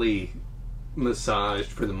adequately massaged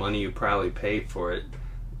for the money you probably paid for it,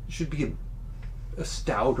 you should be a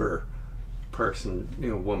stouter person,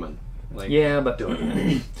 woman. Like, Yeah, but doing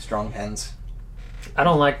it. Strong hands. I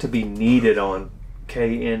don't like to be kneaded on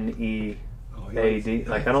KNEAD.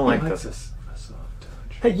 Like, I don't like He the... likes a soft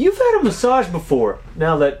touch. Hey, you've had a massage before.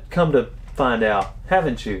 Now that come to find out,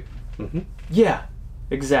 haven't you? Mm-hmm. Yeah,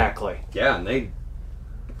 exactly. Yeah, and it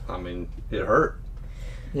hurt.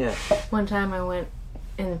 Yeah. One time I went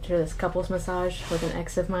into this couples massage with an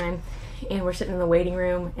ex of mine, and we're sitting in the waiting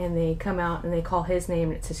room, and they come out and they call his name,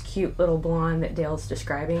 and it's this cute little blonde that Dale's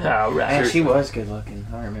describing. All right. And she was good looking.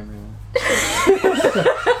 I remember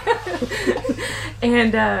that.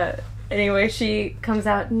 And anyway, she comes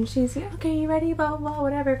out and she's like, okay, you ready? Blah, blah, blah,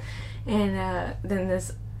 whatever. And then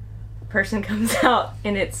this person comes out,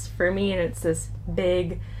 and it's for me, and it's this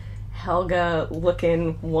big Helga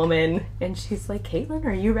looking woman, and she's like, Caitlin,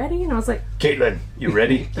 are you ready? And I was like, Caitlin, you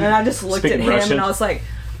ready? and I just looked Speaking at him Russian? and I was like,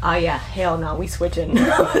 oh yeah, hell no, we switching.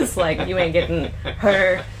 I was like, you ain't getting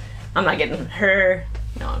her, I'm not getting her.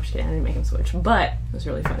 No, I'm just kidding, I didn't make him switch, but it was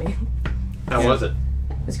really funny. How was it?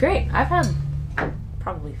 It was great. I've had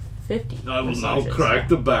probably 50 I will now massages. crack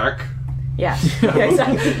the back. Yeah. Yeah,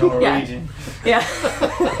 exactly. Norwegian. Yeah.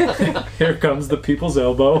 Here comes the people's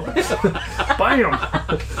elbow. Bam!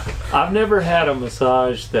 I've never had a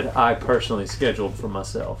massage that I personally scheduled for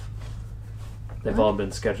myself. They've all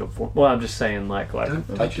been scheduled for. Well, I'm just saying, like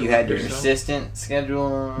Like you had your assistant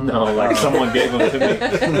schedule? no, like someone gave them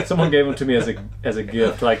to me. Someone gave them to me as a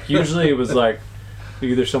gift. Like usually it was like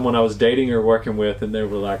either someone I was dating or working with, and they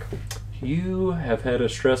were like, "You have had a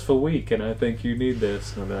stressful week, and I think you need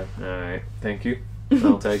this." And I'm like, "All right, thank you.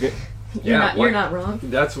 I'll take it." You're not wrong.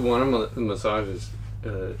 That's one of the massages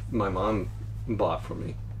my mom bought for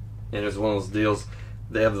me, and it was one of those deals.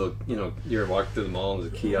 They have the, you're walking through the mall and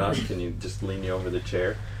there's a kiosk and you just lean you over the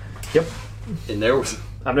chair. Yep. And there was,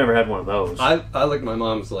 I've never had one of those. I like my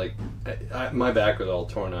mom's like, my back was all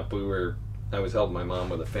torn up. I was helping my mom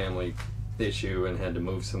with a family issue and had to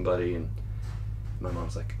move somebody, and my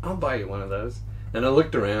mom's like, I'll buy you one of those. And I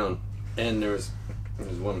looked around and there was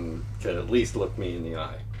one could at least look me in the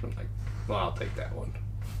eye. I'm like, well, I'll take that one.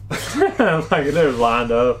 Like they're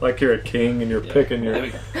lined up like you're a king and you're picking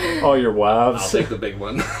all your wives. I'll take the big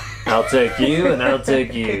one. I'll take you and I'll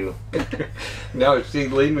take you. No, she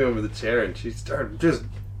leaned me over the chair and she started just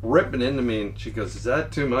ripping into me, and she goes, is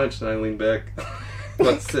that too much? And I leaned back.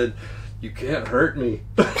 I said, you can't hurt me.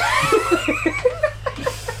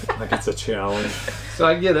 Like it's a challenge. So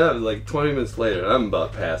I get up like 20 minutes later and I'm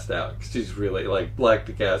about passed out because she's really like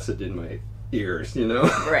lactic acid in my ears,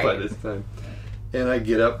 Right. by this time. And I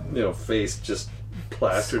get up, face just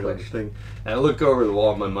plastered on the thing. And I look over the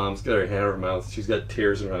wall. My mom's got her hand over her mouth. She's got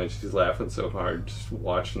tears in her eyes. She's laughing so hard, just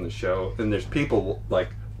watching the show. And there's people like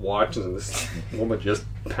watching this woman just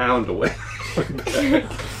pound away. You're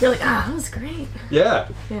like, that was great. Yeah.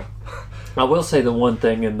 I will say the one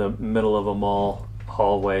thing in the middle of a mall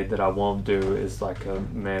hallway that I won't do is like a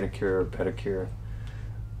manicure or pedicure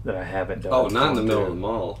that I haven't done. Oh, not in the middle of the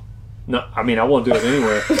mall. No, I mean I won't do it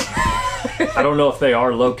anywhere. I don't know if they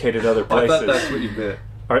are located other I places. thought that's what you meant.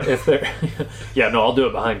 Or if they're, yeah, no, I'll do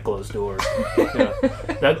it behind closed doors.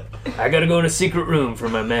 Yeah. I gotta go in a secret room for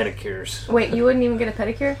my manicures. Wait, you wouldn't even get a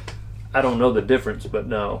pedicure? I don't know the difference, but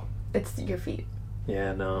no. It's your feet.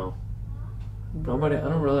 Yeah, no. Nobody. I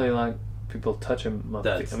don't really like people touching my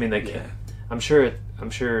feet. I mean, they can. I'm sure.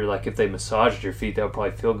 Like if they massaged your feet, that would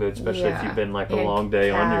probably feel good, especially if you've been like a And long day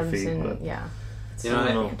on your calves feet. and- But yeah. I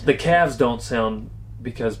don't know. The calves don't sound,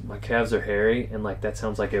 because my calves are hairy, and like that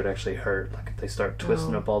sounds like it would actually hurt. Like if they start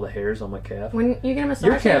twisting up all the hairs on my calf. When you get a massage,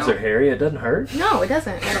 Your calves they are don't- hairy. It doesn't hurt. No, it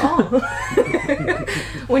doesn't at all.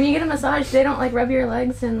 When you get a massage, they don't like rub your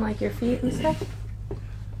legs and like your feet and stuff.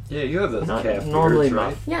 Yeah, you have those Not calf normally beards, my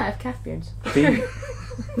right? Yeah, I have calf beards. feet.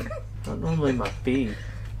 Not normally my feet.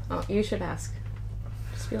 Oh, you should ask.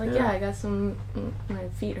 Just be like, Yeah. I got some. My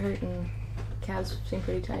feet hurt and calves seem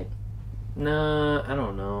pretty tight. Nah, I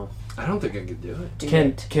don't know. I don't think I could do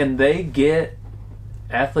it. Can they get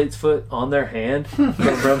athlete's foot on their hand? From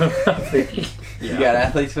rubbing my feet? You got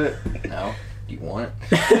athlete's foot? No. You want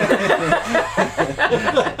it?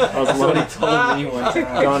 I was That's what he looking. told me one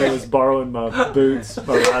time. Johnny was borrowing my boots,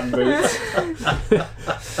 my riding boots.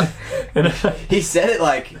 And He said it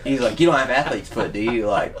like, he's like, you don't have athlete's foot, do you?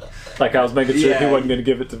 Like I was making sure he Yeah. wasn't going to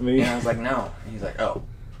give it to me. and I was like, no. He's like, oh,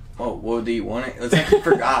 well, do you want it? It's like he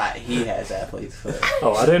forgot he has athlete's foot.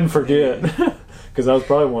 Oh, I didn't forget. Because I was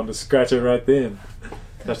probably wanting to scratch it right then.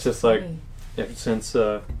 That's just like, since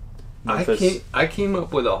Memphis I came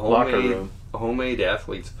up with a locker room. homemade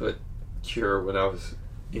athlete's foot cure when I was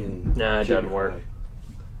in Nah, it junior doesn't work. high.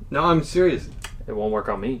 No, I'm serious. It won't work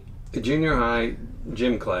on me. Junior high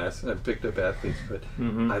gym class, I picked up athlete's foot.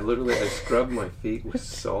 Mhm. I scrubbed my feet with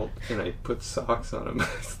salt and I put socks on them.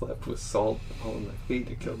 I slept with salt all on my feet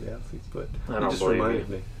to kill the athlete's foot. I It don't just believe reminded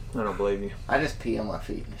you. me. I don't believe you. I just pee on my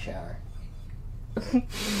feet in the shower.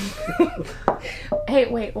 Hey,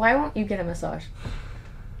 wait. Why won't you get a massage?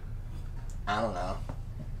 I don't know.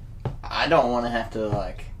 I don't want to have to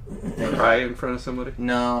like. Cry in front of somebody?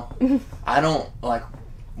 No, I don't like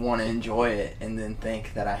want to enjoy it and then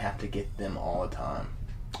think that I have to get them all the time.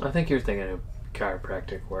 I think you're thinking of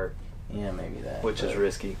chiropractic work, Yeah, maybe that. which is but-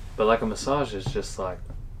 risky. But like a massage is just like.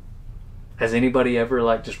 Has anybody ever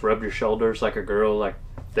like just rubbed your shoulders like a girl like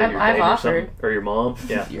that I've you're dating or offered. something? Or your mom?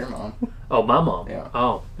 Yeah. Your mom. Oh, my mom. Yeah.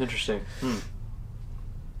 Oh, interesting.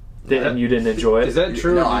 And you didn't enjoy it? Is that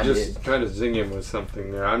true? No, or I you just did. trying to zing him with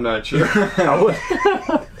something there? I'm not sure. I would.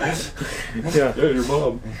 Yeah. Yeah, your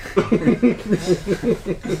mom.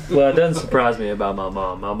 Well, it doesn't surprise me about my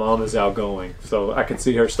mom. My mom is outgoing, so I can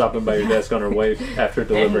see her stopping by your desk on her way after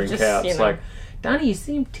delivering just, caps. you know. Like, Donnie, you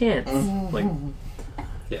seem tense. Like,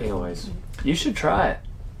 Yeah. anyways, you should try it.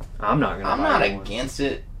 I'm not gonna. I'm buy not you one. against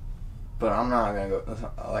it, but I'm not gonna go.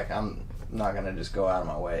 Like, I'm not gonna just go out of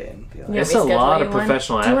my way and be like, You want It's me a to schedule lot you of one?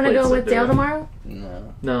 professional Do you want to athletes go that with do Dale it. tomorrow?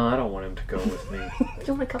 no. No, I don't want him to go with me. Do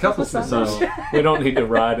you want a couple Couples massage? No, we don't need to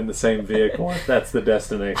ride in the same vehicle if that's the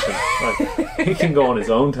destination. Like, he can go on his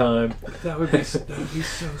own time. That would be so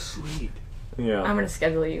sweet. Yeah. I'm gonna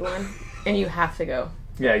schedule you one, and you have to go.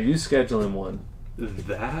 Yeah, you schedule him one.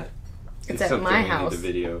 That It's is at something my we house. need to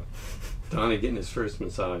video. Donnie getting his first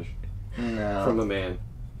massage No. from a man.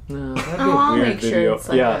 No, that'd be Oh, a I'll weird make sure video. it's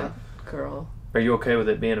like Yeah. a girl. Are you okay with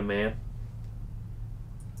it being a man?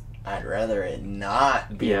 I'd rather it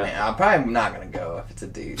not be Yeah. a man. I'm probably not gonna go if it's a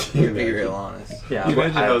dude. To be real honest. Yeah, You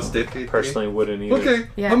imagine I how stiff he'd be? personally wouldn't either. Okay,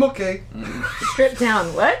 Yeah. I'm okay. Strip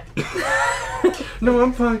down. What? No,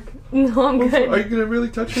 I'm fine. No, I'm Are good. you gonna really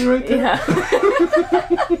touch me right there?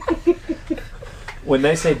 Yeah. When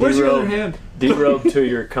they say Where's your other derobe, hand? derobe to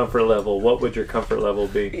your comfort level, what would your comfort level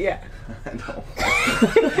be? Yeah. I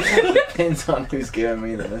don't. Depends on who's giving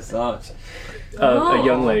me the massage. A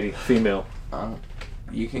young lady, female.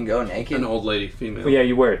 You can go naked. An old lady, female. Well, yeah,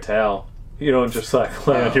 you wear a towel. You don't just like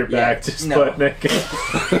lay on your yeah, back, just no. butt naked.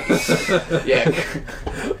 Yeah.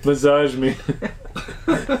 Massage me.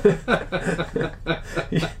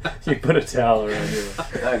 You put a towel around you.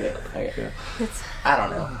 Okay. Yeah. I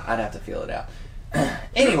don't know. I'd have to feel it out.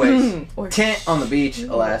 Anyways, Or tent on the beach,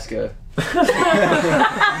 Alaska.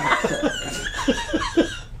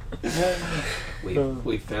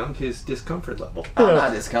 We found his discomfort level. I'm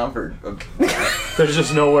not discomfort. There's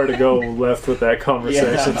just nowhere to go left with that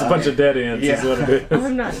conversation. Yeah. It's a bunch of dead ends, is Yeah. what it is.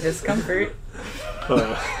 I'm not in discomfort.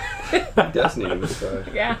 He does need a massage.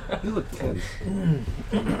 Yeah. You look tense.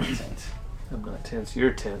 I'm not tense.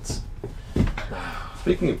 You're tense.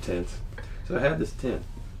 Speaking of tense, so I had this tent.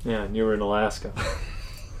 Yeah, and you were in Alaska.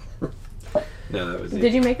 No, that was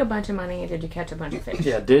Did you make a bunch of money, or did you catch a bunch of fish?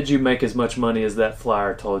 Yeah, did you make as much money as that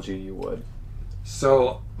flyer told you you would?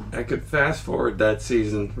 So I could fast forward that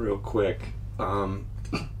season real quick.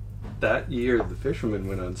 That year, the fishermen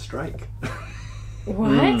went on strike.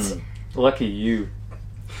 What? Lucky you.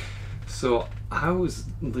 So I was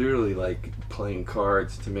literally like playing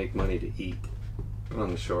cards to make money to eat on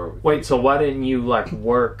the shore. With Wait, so why didn't you like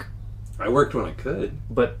work? I worked when I could.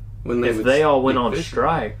 But When if would they all went eat on fish,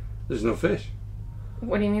 strike, there's no fish.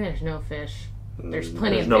 What do you mean there's no fish? There's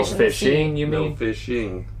plenty there's of no fish in the sea. fishing. You No mean?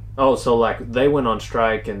 fishing. Oh, so like they went on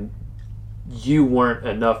strike and you weren't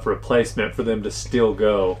enough replacement for them to still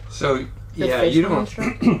go. So The yeah, fish you went on don't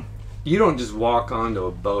strike? you don't just walk onto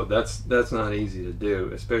a boat. That's not easy to do,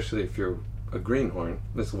 especially if you're a greenhorn.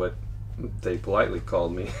 That's what they politely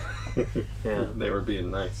called me. Yeah. They were being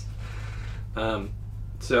nice.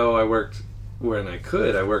 So I worked when I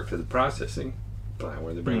could. I worked for the processing plant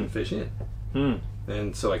where they bring the fish in, Hmm.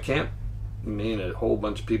 and so I camped. Me and a whole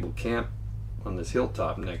bunch of people camped on this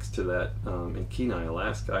hilltop next to that in Kenai,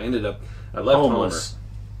 Alaska. I left Homeless.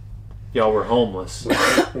 Y'all were homeless.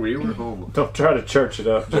 Homer. We were homeless. Don't try to church it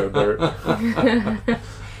up, Joe Dirt.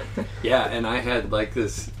 Yeah, and I had like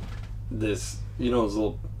this, those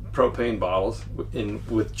little propane bottles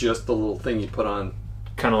with just the little thing you put on.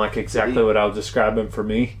 Kind of like exactly what I was describing for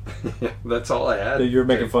me. That's all I had. That you're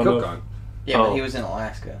making to fun cook of? on. Yeah, Oh. but he was in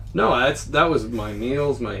Alaska. No, that was my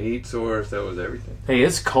meals, my heat source. That was everything. Hey,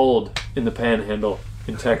 it's cold in the Panhandle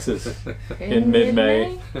in Texas in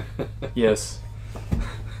mid-May. Yes.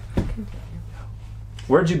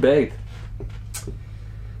 Where'd you bathe?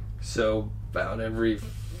 So about every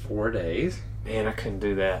 4 days, Man, I couldn't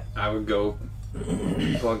do that. I would go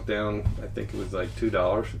plunk down. I think it was like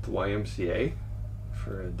 $2 at the YMCA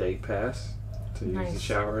for a day pass to use the Nice.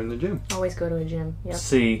 shower in the gym. Always go to a gym. Yep.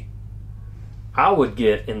 See, I would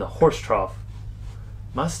get in the horse trough.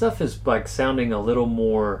 My stuff is like sounding a little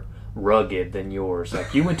more rugged than yours.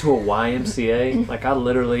 Like you went to a YMCA, like I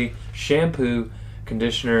literally shampoo,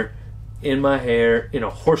 conditioner in my hair in a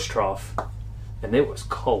horse trough, and it was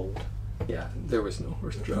cold. Yeah, there was no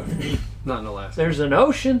horse trough. Not in Alaska. There's an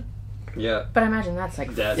ocean. Yeah, But I imagine that's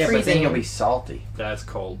like That's- Yeah, but then freezing. you'll be salty. that's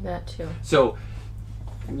cold. That too. So,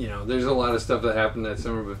 there's a lot of stuff that happened that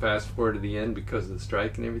summer, but fast forward to the end because of the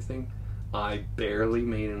strike and everything, I barely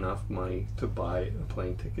made enough money to buy a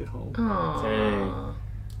plane ticket home. Aww. Dang.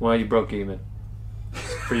 Well, you broke even.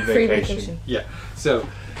 Free Free vacation. vacation. Yeah. So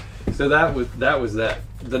that was that.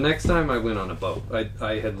 The next time I went on a boat,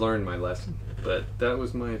 I had learned my lesson, but that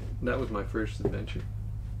was my first adventure.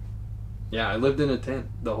 Yeah, I lived in a tent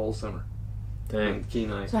the whole summer Dang. on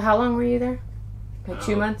Kenai. So how long were you there? Like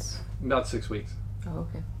 2 months? About 6 weeks Oh,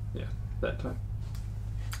 okay. that time.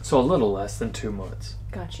 So a little less than 2 months.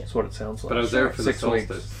 Gotcha. That's what it sounds like. But I was there for the 6 weeks.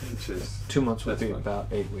 solstice, which is 2 months would That's be fine. about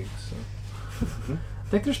 8 weeks. So. I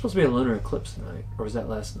think there's supposed to be a lunar eclipse tonight, or was that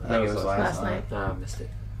last night? I think it was was Last last night. night. Ah, I missed it.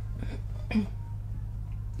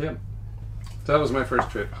 yeah. So that was my first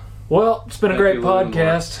trip. Well, it's been a Thank great you a little more.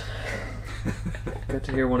 podcast. Got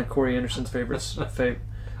to hear one of Corey Anderson's favorites,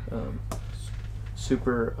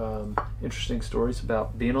 super interesting stories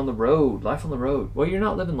about being on the road, life on the road. Well, you're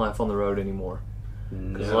not living life on the road anymore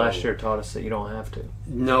because No. last year taught us that you don't have to.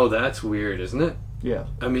 No, that's weird, isn't it? Yeah.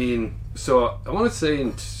 I mean, so I want to say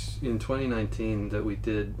in 2019 that we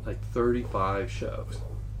did like 35 shows,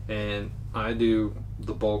 and I do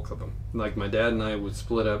the bulk of them. Like my dad and I would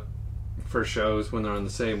split up for shows when they're on the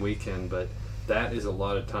same weekend, but that is a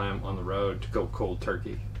lot of time on the road to go cold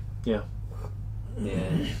turkey. Yeah.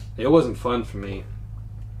 And it wasn't fun for me.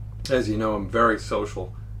 As you know, I'm very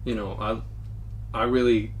social. I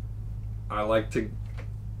like to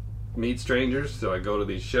meet strangers, so I go to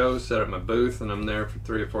these shows, set up my booth, and I'm there for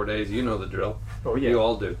 3 or 4 days. You know the drill. Oh yeah. You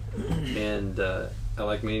all do. And I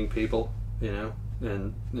like meeting people,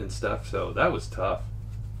 and stuff. So that was tough.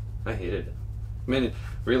 I hated it. I mean,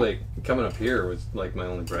 really, coming up here was like my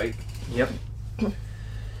only break. Yep.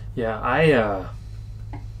 Yeah, I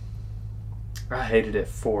hated it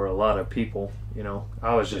for a lot of people.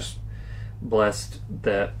 I was just blessed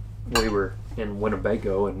that we were in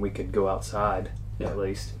Winnebago and we could go outside at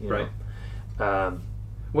least. Right.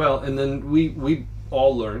 Well, and then we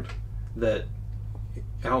all learned that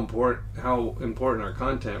how important our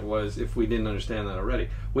content was if we didn't understand that already.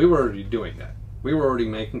 We were already doing that. We were already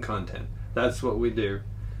making content. That's what we do,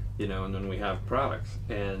 and then we have products.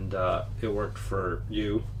 And it worked for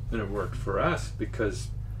you and it worked for us because,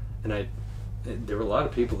 there were a lot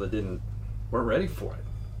of people that weren't ready for it.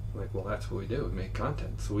 Like, well, that's what we do. We make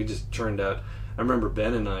content. So we just churned out. I remember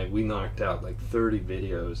Ben and I, we knocked out like 30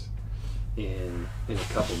 videos in a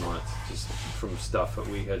couple months just from stuff that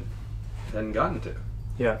we hadn't gotten to.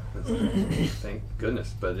 yeah. Thank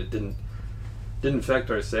goodness. But it didn't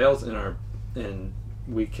affect our sales and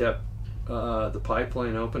we kept the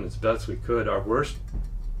pipeline open as best we could. Our worst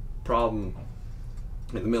problem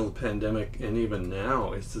in the middle of the pandemic and even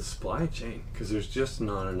now is the supply chain because there's just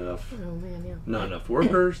not enough Oh man, yeah. not enough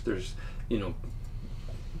workers. There's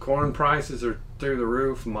corn prices are through the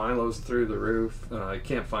roof, Milo's through the roof. I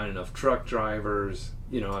can't find enough truck drivers.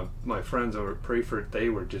 My friends over at Prefert, they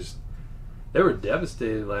were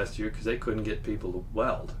devastated last year because they couldn't get people to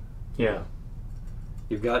weld. Yeah.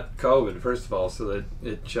 You've got COVID, first of all, so that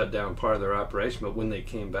it shut down part of their operation. But when they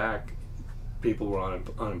came back, people were on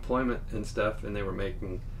unemployment and stuff, and they were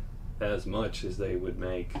making as much as they would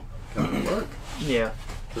make coming to work. Yeah.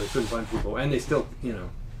 So they couldn't find people. And they still,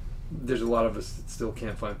 there's a lot of us that still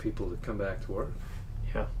can't find people to come back to work.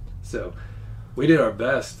 Yeah. So we did our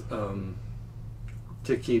best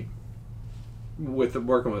to keep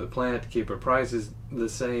working with the plant to keep our prices the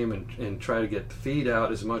same and try to get the feed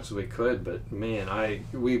out as much as we could. But man,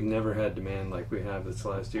 we've never had demand like we have this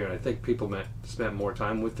last year, and I think people spent more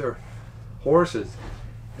time with their horses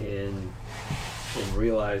and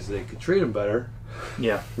realized they could treat them better.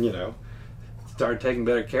 Yeah. Started taking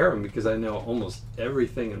better care of them because I know almost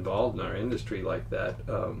everything involved in our industry like that.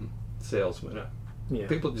 Sales went up. Yeah.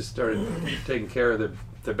 People just started taking care of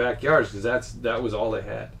their backyards because that was all they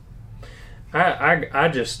had. I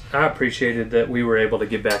appreciated that we were able to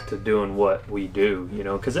get back to doing what we do,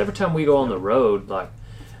 because every time we go on the road, like,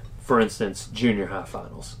 for instance, junior high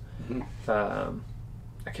finals,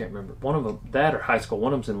 I can't remember, one of them, that or high school,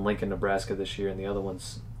 one of them's in Lincoln, Nebraska this year, and the other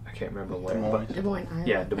one's, I can't remember where. Des Moines, Iowa.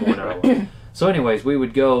 Yeah, Des Moines, Iowa. So anyways, we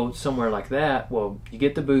would go somewhere like that. Well, you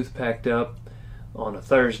get the booth packed up on a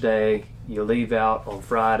Thursday, you leave out on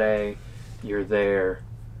Friday, you're there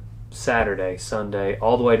Saturday, Sunday,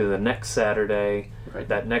 all the way to the next Saturday. Right.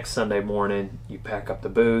 That next Sunday morning, you pack up the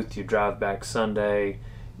booth, you drive back Sunday,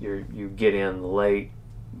 you get in late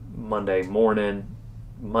Monday morning,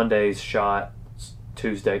 Monday's shot,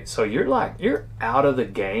 Tuesday. So you're out of the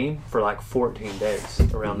game for like 14 days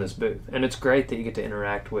around this booth. And it's great that you get to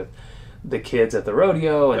interact with the kids at the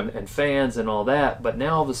rodeo and fans and all that. But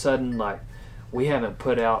now all of a sudden, like, we haven't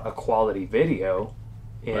put out a quality video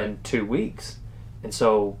in 2 weeks. And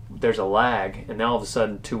so there's a lag, and now all of a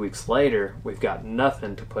sudden 2 weeks later, we've got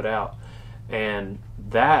nothing to put out. And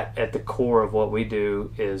that, at the core of what we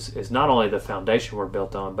do, is not only the foundation we're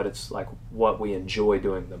built on, but it's like what we enjoy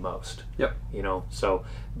doing the most. Yep. You know, so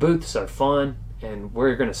booths are fun, and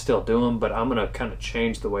we're going to still do them, but I'm going to kind of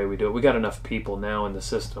change the way we do it. We got enough people now in the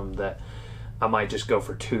system that I might just go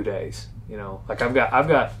for 2 days. You know, like I've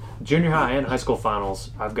got junior high and high school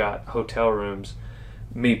finals. I've got hotel rooms,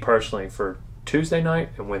 me personally, for Tuesday night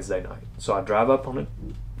and Wednesday night. So I drive up on a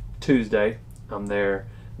Tuesday. I'm there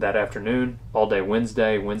that afternoon, all day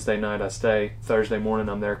Wednesday. Wednesday night I stay. Thursday morning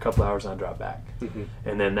I'm there a couple hours and I drive back. Mm-hmm.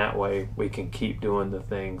 And then that way we can keep doing the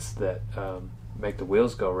things that make the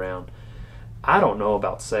wheels go round. I don't know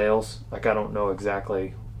about sales. Like, I don't know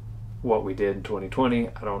exactly what we did in 2020.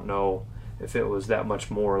 I don't know if it was that much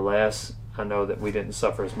more or less. I know that we didn't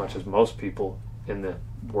suffer as much as most people in the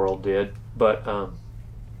world did. But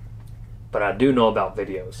I do know about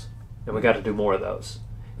videos, and we got to do more of those.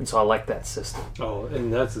 And so I like that system. Oh,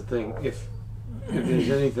 and that's the thing. If there's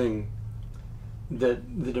anything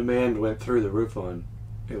that the demand went through the roof on,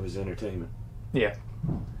 it was entertainment. Yeah.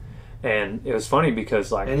 And it was funny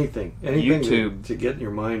because, like, anything YouTube to get your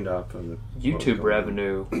mind off of the YouTube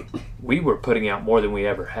revenue, we were putting out more than we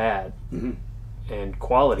ever had, and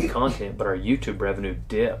quality content, but our YouTube revenue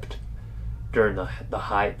dipped during the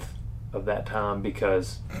height of that time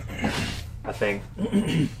because I think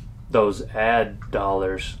those ad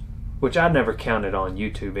dollars, which I never counted on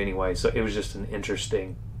YouTube anyway, so it was just an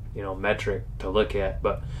interesting, metric to look at.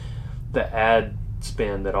 But the ad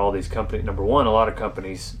spend that all these companies, number one, a lot of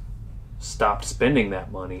companies stopped spending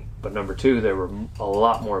that money, but number two, there were a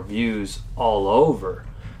lot more views all over.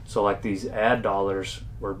 So like these ad dollars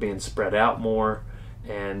were being spread out more,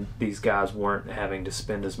 and these guys weren't having to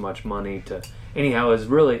spend as much money to. Anyhow, it was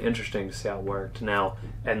really interesting to see how it worked. Now,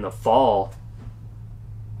 in the fall,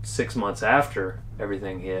 6 months after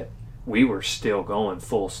everything hit, we were still going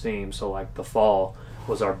full steam. So like the fall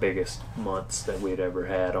was our biggest months that we'd ever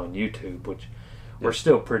had on YouTube, which were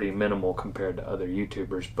still pretty minimal compared to other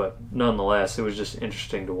YouTubers, but nonetheless, it was just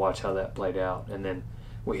interesting to watch how that played out. And then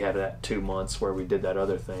we had that 2 months where we did that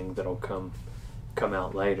other thing that'll come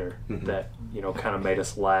out later that kind of made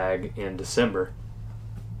us lag in December,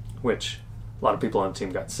 which a lot of people on the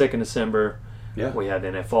team got sick in December. Yeah, we had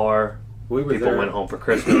NFR. People went home for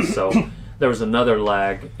Christmas, so there was another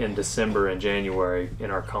lag in December and January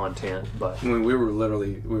in our content. But we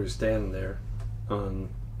were standing there on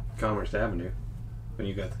Commerce Avenue when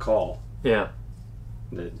you got the call. Yeah,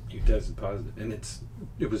 that you tested positive, and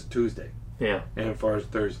it was Tuesday. Yeah, and as far as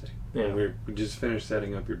Thursday. Yeah, we just finished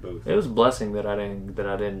setting up your booth. It was a blessing that I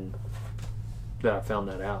found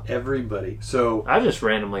that out. Everybody. So I just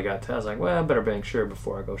randomly got I was like, well, I better make sure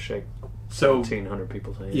before I go shake 1,700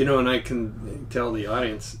 people's hands. And I can tell the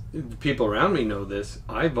audience, people around me know this.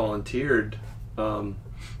 I volunteered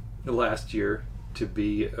last year to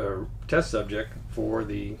be a test subject for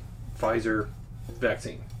the Pfizer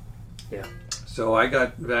vaccine. Yeah. So I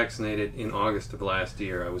got vaccinated in August of last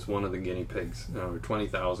year. I was one of the guinea pigs. There were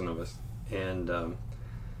 20,000 of us. And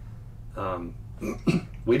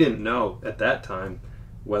we didn't know at that time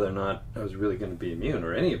whether or not I was really going to be immune,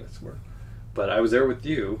 or any of us were. But I was there with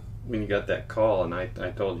you when you got that call, and I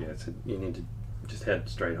told you, I said, you need to just head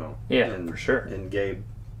straight home. Yeah, for sure. And Gabe,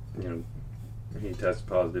 he tested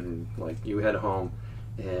positive, and like, you head home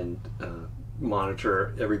and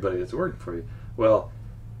monitor everybody that's working for you. Well,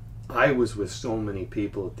 I was with so many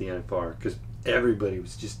people at the NFR because everybody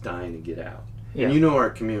was just dying to get out. Yeah. And our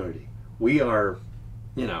community. We are,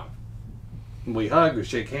 we hug, we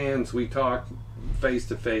shake hands, we talk face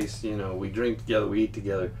to face, we drink together, we eat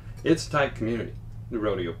together. It's a tight community, the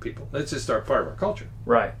rodeo people. It's just part of our culture.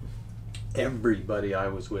 Right. Everybody I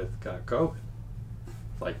was with got COVID.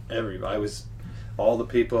 Like all the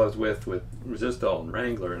people I was with Resistol and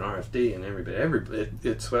Wrangler and RFD and everybody,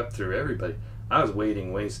 it swept through everybody. I was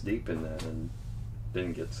wading waist deep in that and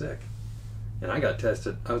didn't get sick. And I got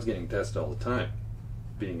tested. I was getting tested all the time,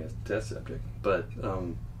 being a test subject. But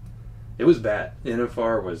it was bad.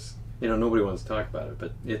 NFR was, nobody wants to talk about it,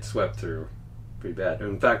 but it swept through pretty bad.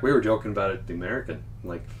 In fact, we were joking about it at the American.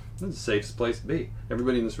 Like, this is the safest place to be.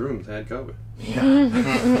 Everybody in this room has had COVID. Yeah.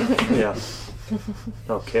 Yeah.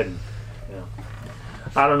 No kidding. Yeah.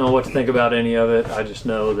 I don't know what to think about any of it. I just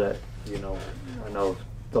know that, I know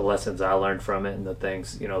the lessons I learned from it and the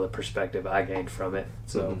things, the perspective I gained from it.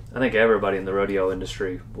 So I think everybody in the rodeo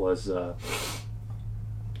industry was...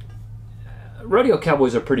 rodeo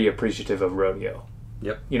cowboys are pretty appreciative of rodeo.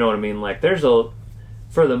 Yep. You know what I mean? Like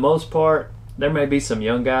for the most part, there may be some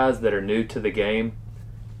young guys that are new to the game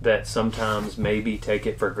that sometimes maybe take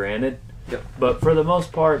it for granted. Yep. But for the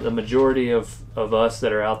most part, the majority of us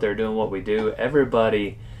that are out there doing what we do,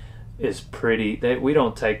 everybody is we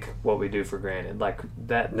don't take what we do for granted. Like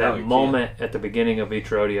that moment at the beginning of each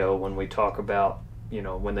rodeo when we talk about,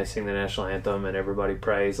 when they sing the national anthem and everybody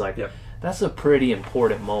prays, like that's a pretty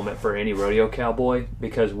important moment for any rodeo cowboy,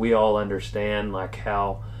 because we all understand like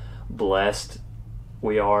how blessed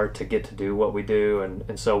we are to get to do what we do,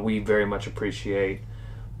 and so we very much appreciate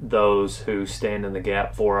those who stand in the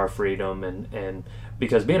gap for our freedom, and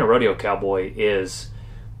because being a rodeo cowboy is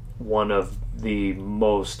one of the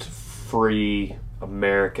most free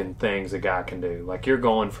American things a guy can do. Like, you're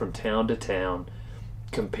going from town to town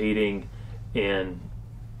competing in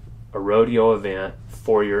a rodeo event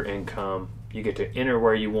for your income. You get to enter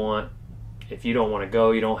where you want. If you don't want to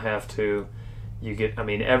go, you don't have to. You get,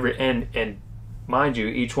 and mind you,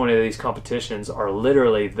 each one of these competitions are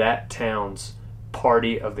literally that town's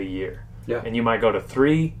party of the year. Yeah. And you might go to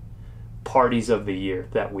 3 parties of the year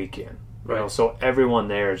that weekend. Right. So everyone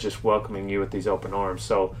there is just welcoming you with these open arms.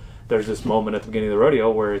 So there's this moment at the beginning of the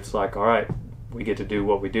rodeo where it's like, all right, we get to do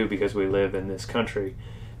what we do because we live in this country,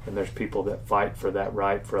 and there's people that fight for that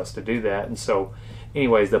right for us to do that. And so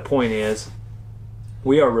anyways, the point is,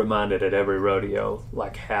 we are reminded at every rodeo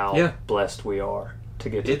like how blessed we are to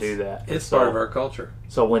get to do that. It's part of our culture.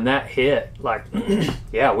 So when that hit, like,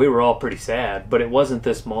 yeah, we were all pretty sad, but it wasn't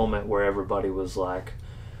this moment where everybody was like,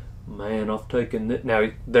 man, I've taken this. Now,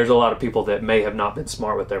 there's a lot of people that may have not been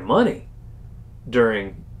smart with their money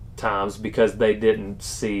during times because they didn't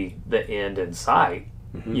see the end in sight.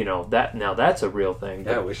 That's a real thing.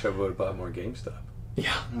 Yeah, I wish I would have bought more GameStop.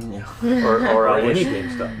 Yeah. Yeah. Or I wish any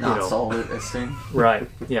GameStop. Not sold it as soon. Right.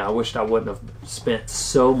 Yeah, I wished I wouldn't have spent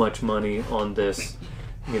so much money on this,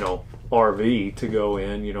 RV to go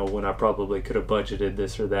in, when I probably could have budgeted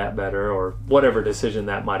this or that better, or whatever decision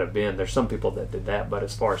that might have been. There's some people that did that, but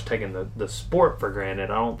as far as taking the sport for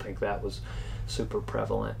granted, I don't think that was super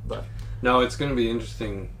prevalent. But no, it's going to be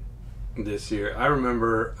interesting this year. I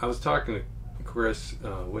remember I was talking to Chris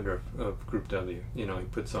Woodruff of Group W. He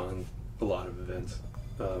puts on a lot of events,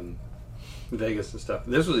 Vegas and stuff.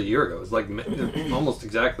 This was a year ago. It was like almost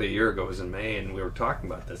exactly a year ago. It was in May, and we were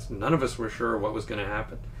talking about this. None of us were sure what was going to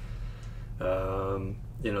happen.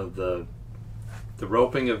 The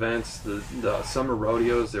roping events, the summer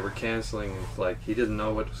rodeos, they were canceling. Like, he didn't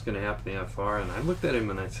know what was going to happen that far. And I looked at him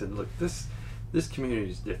and I said, look, this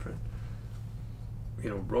community is different.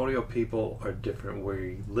 Rodeo people are different.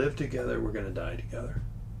 We live together, we're going to die together.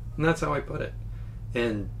 And that's how I put it.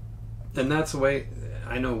 And that's the way,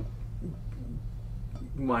 I know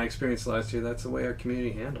my experience last year, that's the way our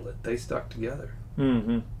community handled it. They stuck together.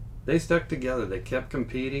 mm-hmm. They stuck together. They kept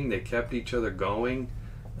competing. They kept each other going.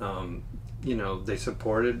 They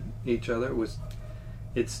supported each other.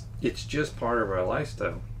 It's just part of our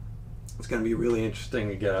lifestyle. It's going to be really interesting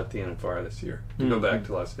to get out the NFR this year, to go back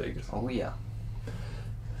to Las Vegas. Oh, yeah.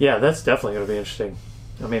 Yeah, that's definitely going to be interesting.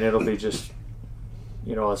 It'll be just,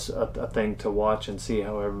 a thing to watch and see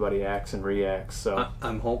how everybody acts and reacts. So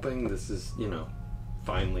I'm hoping this is,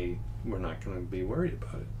 finally we're not going to be worried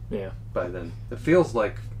about it. Yeah. By then. It feels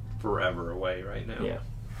like forever away right now. Yeah.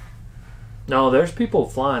 No, there's people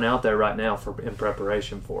flying out there right now in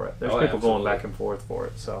preparation for it. There's people going back and forth for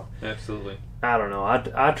it. So absolutely. I don't know.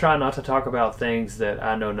 I try not to talk about things that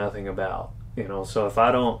I know nothing about. So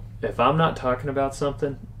if I'm not talking about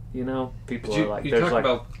something, people are like, you talk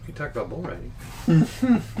about bull riding.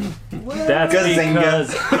 That's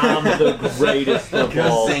because I'm the greatest of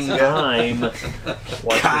all time.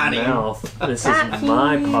 Watch your mouth. This is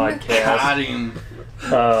my podcast.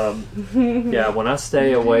 Yeah, when I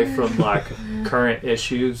stay away from like current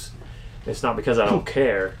issues, it's not because I don't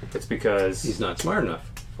care. It's because he's not smart enough.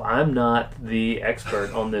 I'm not the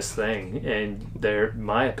expert on this thing, and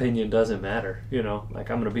my opinion doesn't matter. Like,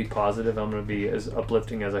 I'm going to be positive. I'm going to be as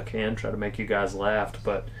uplifting as I can, try to make you guys laugh.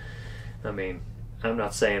 But I'm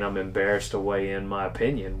not saying I'm embarrassed to weigh in my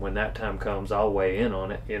opinion. When that time comes, I'll weigh in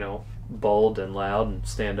on it. Bold and loud, and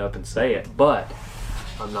stand up and say it. But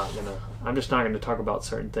I'm just not gonna talk about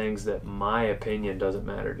certain things that my opinion doesn't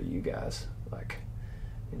matter to you guys. Like,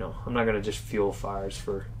 I'm not gonna just fuel fires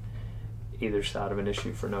for either side of an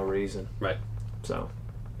issue for no reason. Right. So,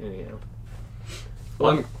 anyhow.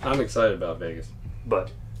 Well, I'm excited about Vegas.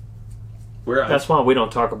 But that's why we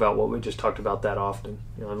don't talk about what we just talked about that often.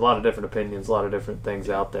 A lot of different opinions, a lot of different things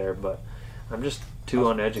out there, but I'm just too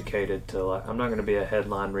uneducated to, like, I'm not going to be a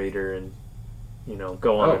headline reader and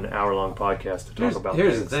go on an hour-long podcast to talk about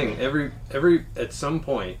Here's the things. thing. Every at some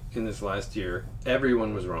point in this last year,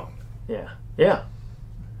 everyone was wrong. Yeah.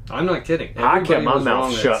 I'm not kidding. I kept Everybody my was mouth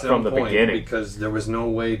wrong at shut some from the point beginning. because there was no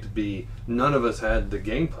way to be. None of us had the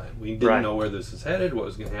game plan. We didn't Right. know where this was headed, what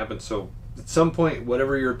was going to happen. So at some point,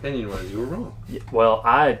 whatever your opinion was, you were wrong. Well,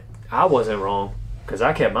 I wasn't wrong because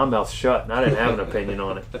I kept my mouth shut and I didn't have an opinion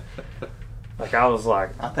on it. Like I was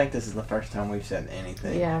like, I think this is the first time we've said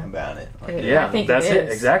anything Yeah. about it. Like, I think that's it it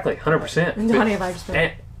is. exactly, 100%. And Donnie and I just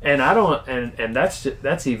been, And I don't, and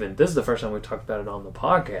that's even, this is the first time we talked about it on the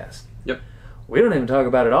podcast. Yep. We don't even talk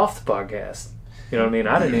about it off the podcast. You know what I mean?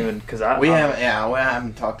 I didn't even, because we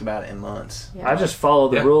haven't talked about it in months. yeah. I just follow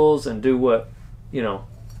the Yeah. rules and do what,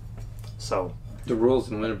 so, The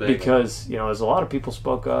rules in Winnebago. because, there's a lot of people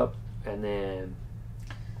spoke up and then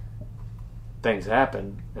things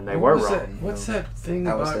happened and they were What was wrong. that- What's that thing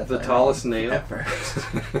I was about the definitely tallest wrong nail? at first.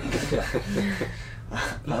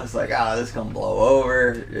 I was like, this is gonna blow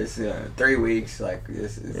over. This 3 weeks, like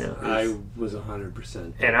this is. Yeah. I was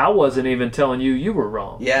 100%. And I wasn't even telling you were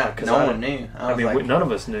wrong. Yeah, 'Cause no I one didn't- knew. I mean, like, none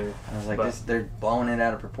of us knew. I was like, but- they're blowing it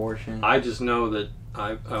out of proportion. I just know that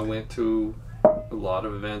I went to a lot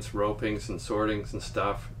of events, ropings and sortings and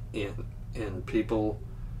stuff, and people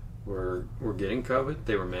were getting COVID.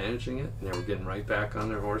 They were managing it, and they were getting right back on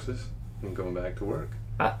their horses and going back to work.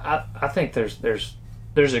 I think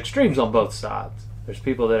there's extremes on both sides. There's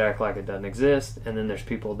people that act like it doesn't exist, and then there's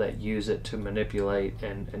people that use it to manipulate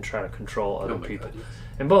and try to control other Oh my people. God, yes.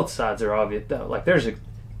 And both sides are obvious. Like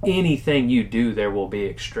anything you do, there will be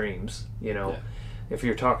extremes. Yeah. If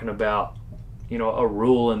you're talking about a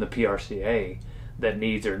rule in the PRCA that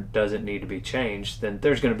needs or doesn't need to be changed, then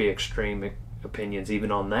there's going to be extreme opinions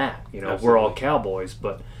even on that. We're all Absolutely. cowboys,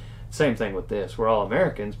 but same thing with this. We're all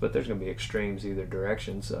Americans, but there's going to be extremes either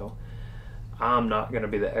direction. So I'm not going to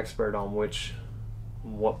be the expert on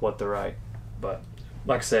what the right. But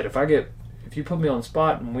like I said, if you put me on the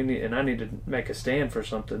spot and I need to make a stand for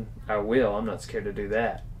something, I will. I'm not scared to do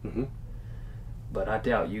that. Mhm. But I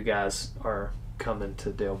doubt you guys are coming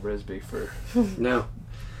to Dale Brisby for No.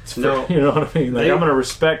 No, you know what I mean. Like, I'm gonna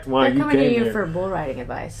respect why they're you coming to came you here. for bull riding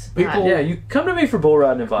advice. People- Yeah, you come to me for bull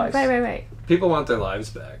riding advice. Right. People want their lives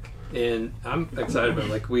back, and I'm excited about it.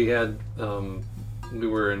 Like we had, we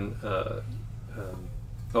were in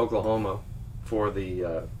Oklahoma for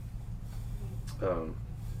the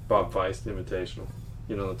Bob Feist Invitational.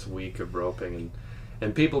 It's a week of roping,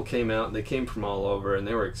 and people came out. And they came from all over, and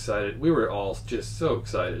they were excited. We were all just so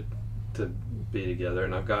excited to be together.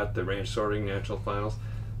 And I've got the ranch sorting national finals.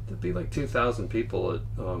 There'll be like 2,000 people at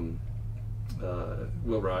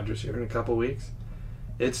Will Rogers here in a couple weeks.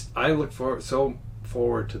 I look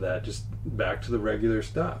forward to that. Just back to the regular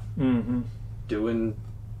stuff, Mm-hmm. doing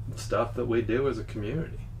stuff that we do as a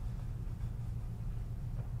community.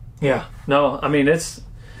 Yeah. No, I mean it's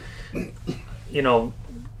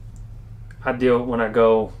I deal when I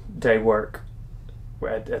go day work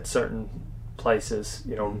at certain places.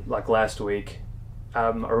 Like last week,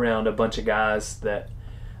 I'm around a bunch of guys that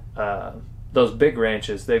those big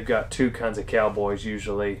ranches. They've got two kinds of cowboys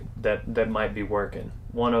usually that might be working.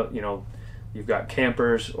 One of you've got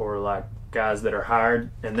campers or like guys that are hired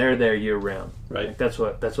and they're there year round. Right. Like that's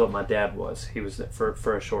what my dad was. He was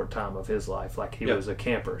for a short time of his life. Like he Yep. was a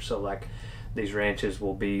camper. So like these ranches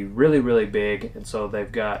will be really, really big, and so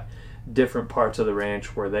they've got different parts of the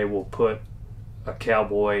ranch where they will put a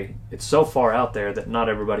cowboy. It's so far out there that not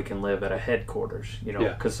everybody can live at a headquarters, because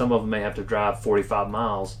Yeah. some of them may have to drive 45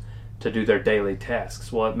 miles to do their daily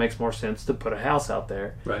tasks. Well, it makes more sense to put a house out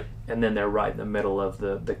there, Right. and then they're right in the middle of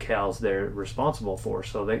the cows they're responsible for.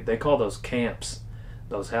 So they call those camps,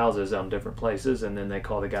 those houses on different places, and then they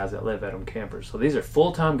call the guys that live at them campers. So these are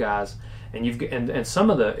full-time guys, and and some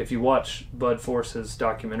of the, if you watch Bud Force's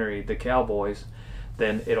documentary, The Cowboys,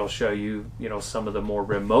 then it'll show you, some of the more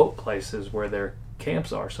remote places where their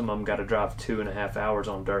camps are. Some of them got to drive 2.5 hours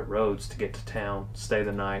on dirt roads to get to town, stay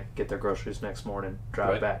the night, get their groceries next morning,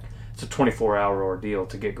 drive Right. back. It's a 24-hour ordeal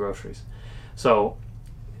to get groceries. So,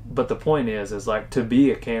 but the point is like, to be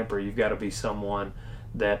a camper, you've got to be someone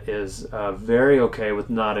that is very okay with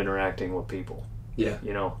not interacting with people. Yeah.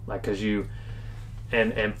 Like, because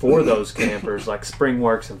and for those campers, like spring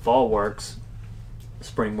works and fall works,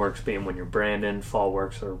 spring works being when you're branding, fall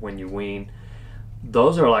works or when you wean,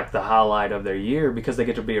 those are like the highlight of their year because they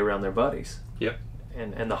get to be around their buddies. Yep.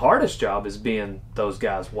 And the hardest job is being those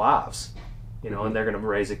guys' wives, and they're going to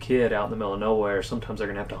raise a kid out in the middle of nowhere. Sometimes they're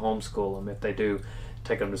going to have to homeschool them. If they do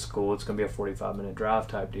take them to school, it's going to be a 45-minute drive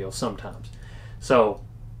type deal sometimes. So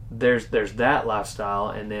there's that lifestyle,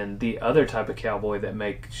 and then the other type of cowboy that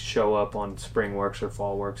may show up on spring works or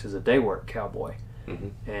fall works is a day work cowboy,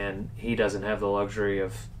 and he doesn't have the luxury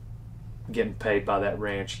of getting paid by that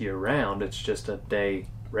ranch year round. It's just a day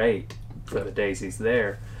rate for the days he's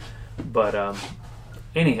there. But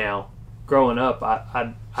anyhow, growing up,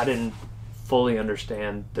 I didn't fully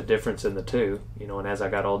understand the difference in the two, you know, and as I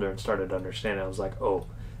got older and started to understand it, I was like, oh,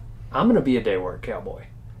 I'm going to be a day work cowboy,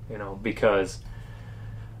 you know, because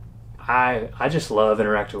I just love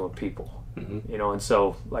interacting with people, you know, and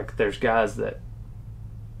so, like, there's guys that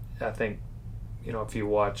I think, you know, if you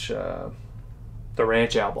watch the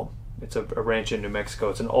Ranch album, it's a ranch in New Mexico.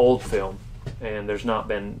 It's an old film, and there's not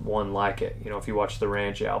been one like it. You know, if you watch the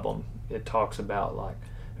Ranch album, it talks about, like,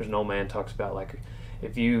 there's an old man talks about, like,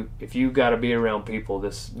 if you got to be around people,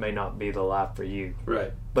 this may not be the life for you.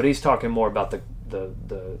 Right. But he's talking more about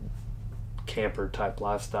the camper type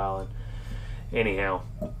lifestyle. And anyhow,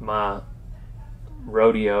 my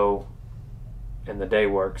rodeo and the day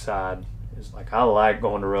work side is like, I like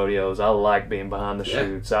going to rodeos. I like being behind the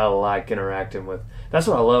chutes. I like interacting with. That's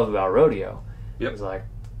what I love about rodeo. Yep. It's like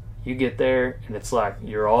you get there and it's like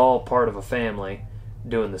you're all part of a family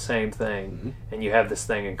doing the same thing, and you have this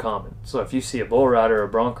thing in common. So if you see a bull rider or a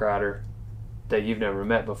bronc rider that you've never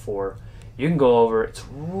met before, you can go over. It's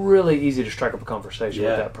really easy to strike up a conversation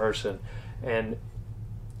with that person, and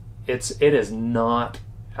it is not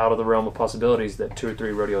out of the realm of possibilities that 2 or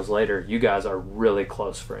 3 rodeos later, you guys are really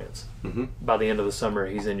close friends. By the end of the summer,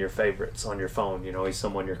 he's in your favorites on your phone. You know, he's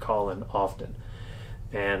someone you're calling often,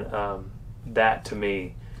 and that to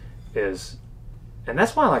me is, and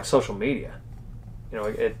that's why I like social media. You know,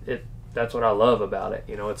 it that's what I love about it.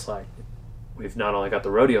 You know, it's like we've not only got the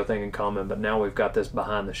rodeo thing in common, but now we've got this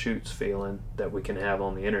behind the chutes feeling that we can have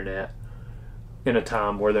on the internet in a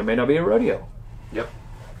time where there may not be a rodeo. Yep.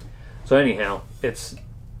 So anyhow,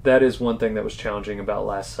 that is one thing that was challenging about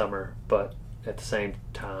last summer, but at the same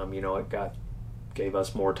time, you know, it gave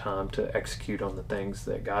us more time to execute on the things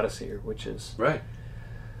that got us here, which is right.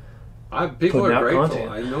 People putting are out grateful.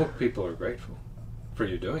 content. I know people are grateful for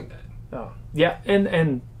you doing that. Oh yeah,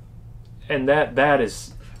 and that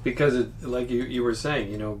is Because it, like you were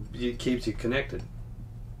saying, you know, it keeps you connected.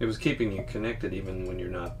 It was keeping you connected even when you're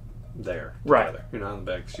not there Right. together. You're not in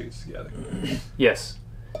the back shoots together. yes.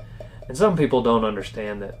 And some people don't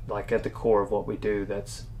understand that, like, at the core of what we do,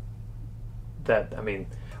 I mean,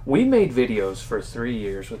 we made videos for 3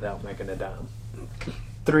 years without making a dime.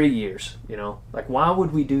 3 years, you know? Like, why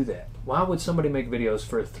would we do that? Why would somebody make videos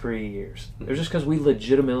for 3 years? It was just because we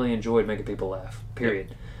legitimately enjoyed making people laugh,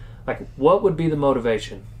 period. Like, what would be the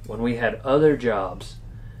motivation when we had other jobs?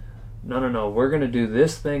 No, we're going to do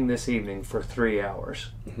this thing this evening for 3 hours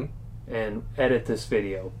and edit this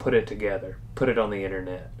video, put it together, put it on the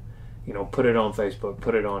internet, you know, put it on Facebook,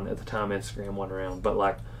 put it on, at the time, Instagram went around. But,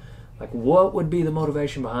 like what would be the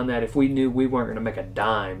motivation behind that if we knew we weren't going to make a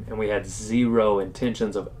dime and we had zero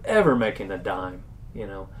intentions of ever making a dime, you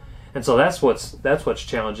know? And so that's what's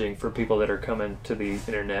challenging for people that are coming to the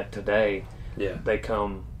internet today. Yeah. They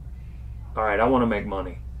come, all right, I want to make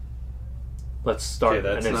money. Let's start Okay,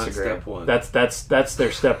 that's an Instagram. not step one. That's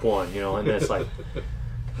their step one, you know. And it's like,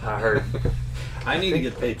 I heard. I need to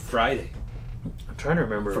get paid Friday. I'm trying to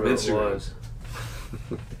remember From who Instagram.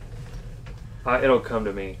 it was. It'll come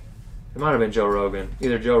to me. It might have been Joe Rogan,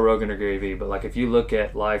 either Joe Rogan or Gary Vee. But like, if you look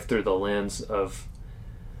at life through the lens of,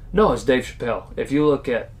 no, it's Dave Chappelle. If you look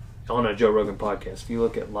at on a Joe Rogan podcast, if you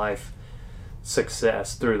look at life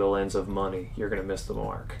success through the lens of money, you're going to miss the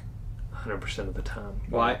mark 100% of the time.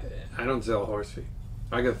 Well, I don't sell horse feed.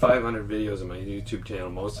 I got 500 videos on my YouTube channel.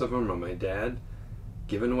 Most of them are my dad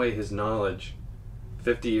giving away his knowledge.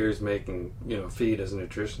 50 years making, you know, feed as a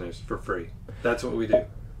nutritionist for free. That's what we do.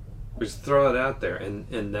 We just throw it out there,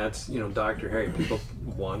 and that's, you know, Dr. Harry. People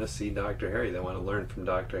want to see Dr. Harry. They want to learn from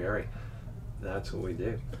Dr. Harry. That's what we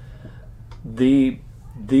do.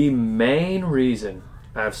 The main reason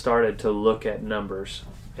I've started to look at numbers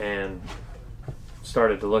and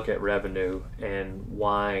started to look at revenue and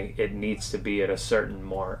why it needs to be at a certain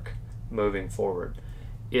mark moving forward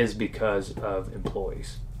is because of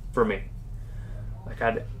employees. For me,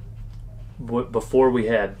 like before we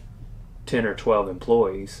had 10 or 12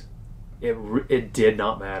 employees, it did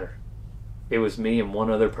not matter. It was me and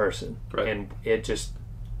one other person, Right. and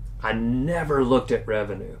I never looked at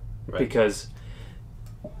revenue because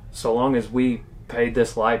so long as we paid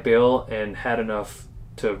this light bill and had enough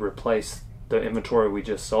to replace the inventory we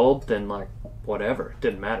just sold, then like whatever, it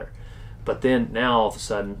didn't matter. But then now all of a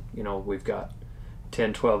sudden, you know, we've got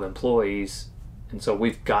 10, 12 employees, and so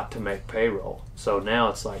we've got to make payroll. So now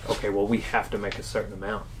it's like, okay, well, we have to make a certain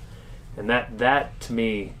amount. And that to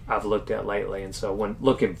me, I've looked at lately. And so when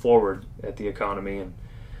looking forward at the economy and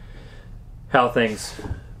how things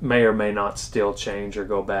may or may not still change or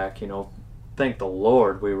go back, thank the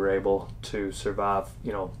Lord we were able to survive,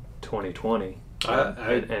 2020.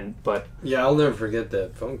 But yeah, I'll never forget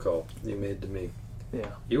that phone call you made to me.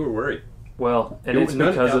 Yeah, you were worried. Well, and it's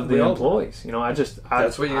because of the employees.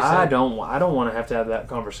 That's what you said. I don't want to have that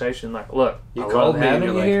conversation. Like, look, you I called love me and having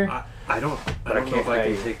you're you like, here. I don't know if I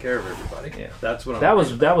can take care of everybody. Yeah, that's what that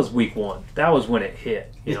was week 1. That was when it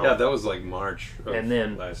hit. Yeah, that was like March of and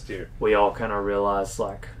then last year. We all kind of realized,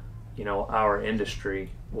 like, our industry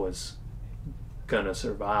was gonna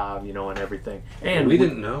survive, and everything. And we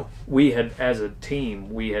didn't know. We had, as a team,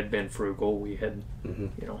 we had been frugal. We had,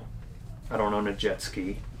 I don't own a jet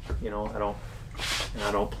ski. I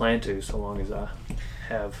don't plan to, so long as I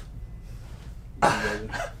have.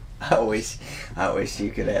 I wish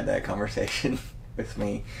you could have that conversation with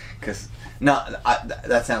me, because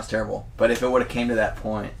that sounds terrible. But if it would have came to that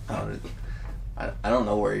point, I don't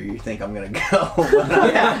know where you think I'm gonna go. But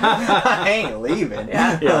I ain't leaving.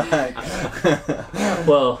 Yeah.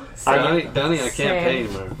 Well, Donnie, I can't pay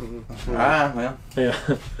anymore. Well. Yeah.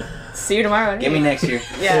 See you tomorrow. Give me next year.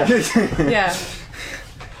 Yeah. Yeah.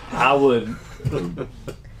 I would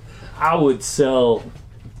sell.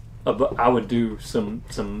 I would do some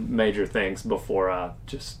major things before I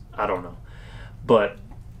don't know. But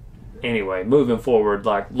anyway, moving forward,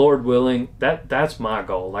 like, Lord willing, that's my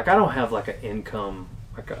goal. Like, I don't have like an income,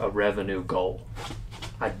 like a revenue goal.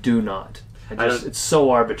 I do not. It's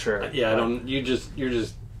so arbitrary. Yeah, I don't. You're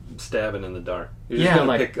just stabbing in the dark. You're just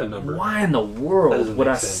gonna pick a number. Why in the world would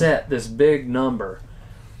I set this big number?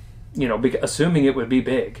 Assuming it would be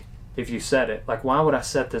big. If you set it, like, why would I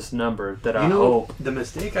set this number that I hope? The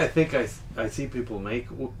mistake I think I see people make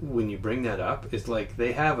when you bring that up is, like,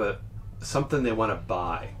 they have something they want to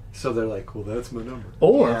buy, so they're like, well, that's my number.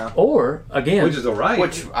 Or again, which is alright.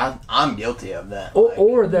 Which I'm guilty of that.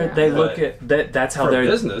 Or they look at that. That's how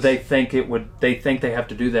they think it would. They think they have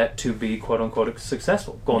to do that to be quote unquote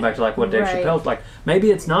successful. Going back to like what Dave Chappelle's like. Maybe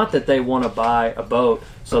it's not that they want to buy a boat,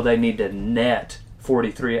 so they need to net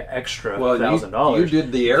 $43 extra $1,000. You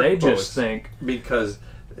did the air They quotes just think, because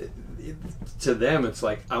to them it's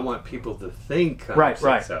like, I want people to think I'm right.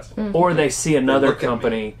 successful. Mm-hmm. Or they see another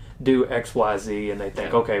company do XYZ and they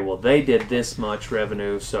think, okay, well, they did this much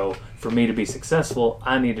revenue, so for me to be successful,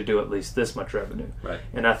 I need to do at least this much revenue. Right.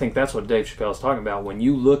 And I think that's what Dave Chappelle's talking about. When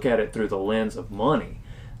you look at it through the lens of money,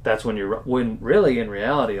 that's when really in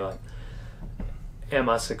reality, like, am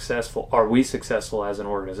I successful? Are we successful as an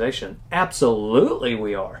organization? Absolutely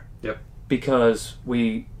we are. Yep. Because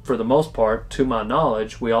we, for the most part, to my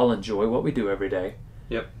knowledge, we all enjoy what we do every day.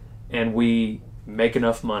 Yep. And we make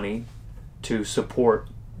enough money to support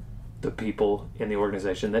the people in the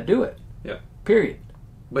organization that do it. Yep. Period.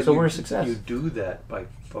 But so we're a success. You do that by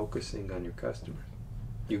focusing on your customers.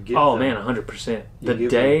 You give them, man,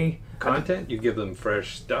 100%. Content, you give them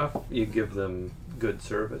fresh stuff, you give them good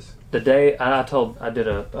service. The day I did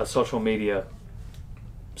a social media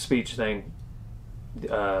speech thing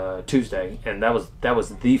Tuesday, and that was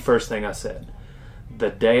the first thing I said. The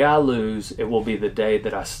day I lose, it will be the day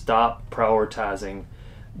that I stop prioritizing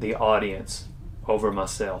the audience over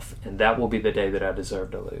myself, and that will be the day that I deserve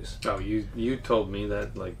to lose. Oh, you told me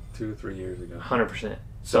that like 2 or 3 years ago. 100%.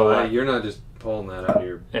 So you're not just pulling that out of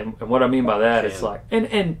your. And what I mean by that is like,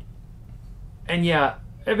 and yeah,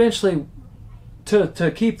 eventually,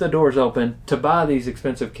 to keep the doors open, to buy these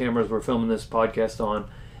expensive cameras we're filming this podcast on,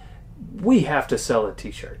 we have to sell a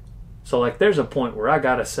T-shirt. So like, there's a point where I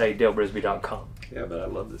gotta say DaleBrisby.com. Yeah, but I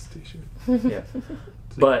love this T-shirt. Yeah,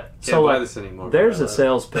 but Can't so buy like, this anymore, there's a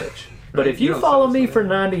sales pitch. But if you follow me for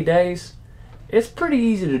 90 days, it's pretty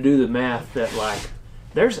easy to do the math that like,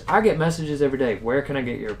 I get messages every day. Where can I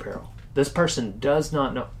get your apparel? This person does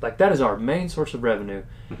not know. Like, that is our main source of revenue.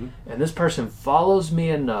 Mm-hmm. And this person follows me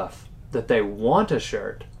enough that they want a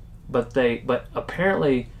shirt, but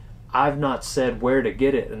apparently I've not said where to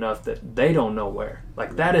get it enough that they don't know where.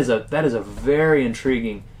 Like, that is a very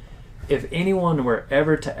intriguing. If anyone were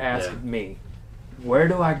ever to ask me, where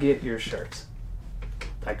do I get your shirts?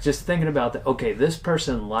 Like, just thinking about that, okay, this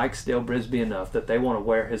person likes Dale Brisby enough that they want to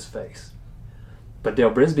wear his face. But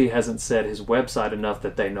Dale Brisby hasn't said his website enough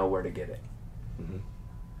that they know where to get it. Mm-hmm.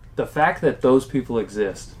 The fact that those people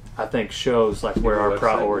exist, I think, shows like where our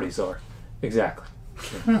priorities are. Exactly.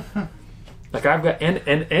 Like, I've got,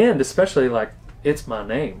 and especially like, it's my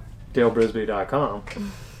name,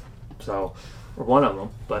 DaleBrisby.com. So, or one of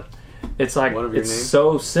them, but it's like, it's names?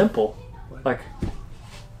 So simple. What? Like,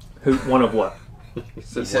 one of what? You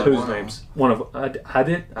said whose names? One of, I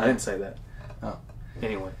didn't say that. Oh.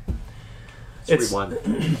 Anyway. It's-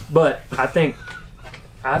 rewind. But I think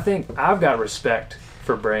I've got respect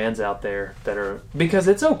for brands out there that are, because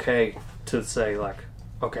it's okay to say like,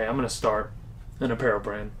 okay, I'm going to start an apparel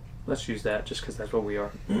brand. Let's use that just because that's what we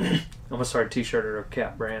are. I'm going to start a t-shirt or a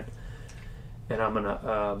cap brand, and I'm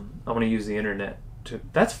gonna use the internet to.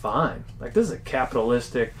 That's fine. Like, this is a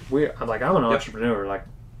capitalistic. I'm an entrepreneur. Like,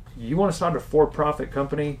 you want to start a for-profit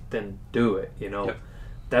company, then do it. You know, Yep.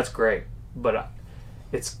 that's great. But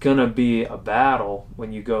it's gonna be a battle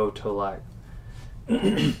when you go to like.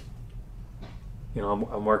 You know,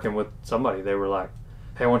 I'm working with somebody. They were like,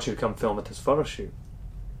 "Hey, I want you to come film at this photo shoot."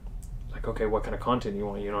 Like, okay, what kind of content you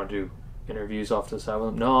want? You know, do interviews off the side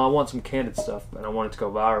with them? No, I want some candid stuff, and I want it to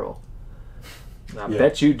go viral. And I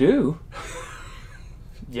bet you do.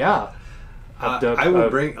 Yeah. I'll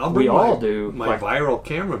bring we all do. my Like, viral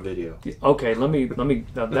camera video. okay, let me.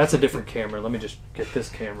 That's a different camera. Let me just get this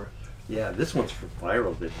camera. Yeah, this one's for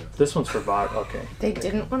viral video. This one's for viral. Okay, They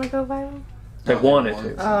didn't want to go viral? they No, wanted they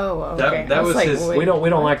to. Oh, That- okay. that I was like, his- wait, We don't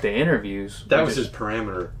what? like the interviews. That We was his just-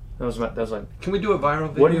 parameter. That was like. Can we do a viral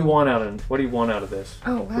video? What do you want out of this?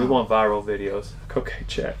 Oh, wow. We want viral videos. Okay,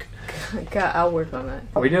 check. God, I'll work on that.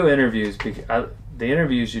 We do interviews because the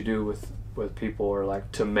interviews you do with people are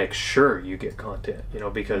like to make sure you get content, you know,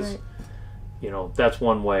 because Right. you know that's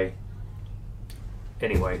one way.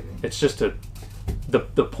 Anyway, it's just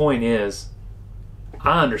the point is,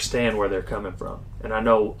 I understand where they're coming from, and I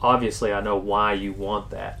know why you want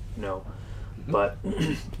that, you know, but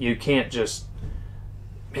you can't just,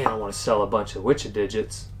 man, I want to sell a bunch of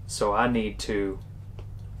Witcha-digits, so I need to.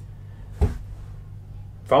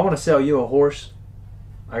 If I want to sell you a horse,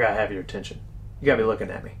 I gotta have your attention. You gotta be looking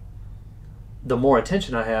at me. The more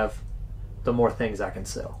attention I have, the more things I can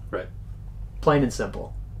sell. Right. Plain and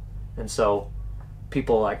simple. And so,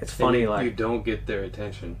 people like, it's funny, And you, like, you don't get their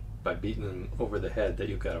attention by beating them over the head that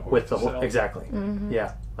you've got a horse with the to sell. horse. Exactly. Mm-hmm.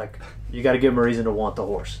 Yeah. Like, you gotta give them a reason to want the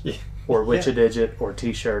horse. Yeah. Or Witcha-digit, or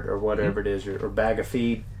t-shirt, or whatever it is, or bag of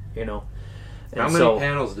feed, you know. How And many so,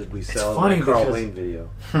 panels did we sell funny in that Carl because- Lane video?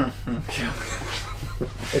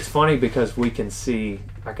 it's funny because I can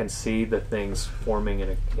see the things forming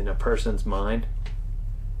in a person's mind.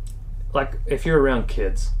 Like, if you're around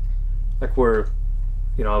kids, like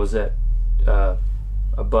I was at a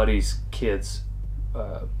buddy's kid's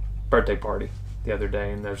birthday party the other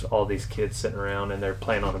day, and there's all these kids sitting around and they're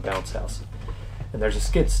playing on a bounce house, and there's a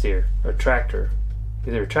skid steer, a tractor,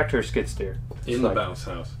 either a tractor or skid steer. It's In the like- bounce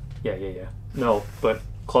house. Yeah. No, but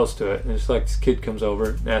close to it. And it's like this kid comes over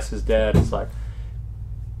and asks his dad, it's like,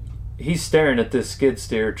 he's staring at this skid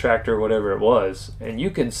steer, tractor, whatever it was, and you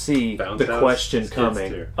can see Bounce the house, question skid coming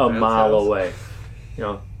steer. a Bounce mile house. away. You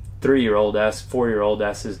know, 4-year-old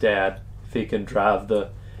asks his dad if he can drive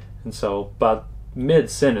and so by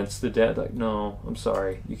mid-sentence, the dad like, no, I'm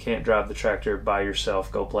sorry, you can't drive the tractor by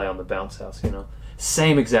yourself, go play on the bounce house, you know.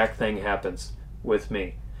 Same exact thing happens with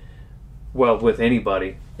me. Well, with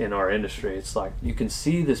anybody in our industry, it's like you can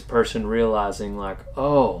see this person realizing like,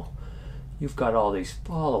 oh, you've got all these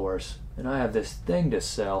followers and I have this thing to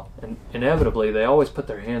sell, and inevitably they always put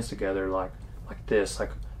their hands together like this,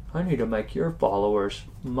 like, I need to make your followers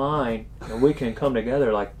mine, and we can come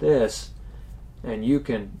together like this, and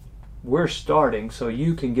we're starting, so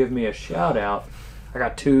you can give me a shout out. I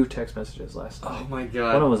got 2 text messages last night. Oh my One of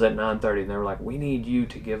god. them was at 9:30, and they were like, "We need you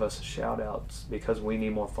to give us a shout out because we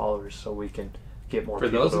need more followers, so we can get more For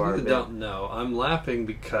people those to of our you that event." don't know, I'm laughing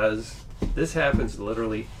because this happens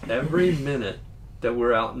literally every minute that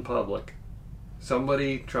we're out in public.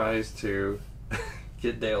 Somebody tries to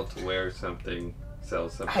get Dale to wear something, sell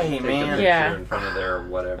something, Hey, take man. a picture Yeah. in front of their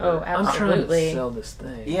whatever. Oh, I'm trying to absolutely. sell this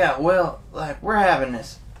thing. Yeah, well, like, we're having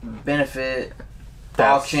this benefit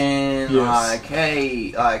That's- auction. yes. Like,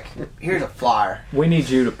 hey, like, here's a flyer. We need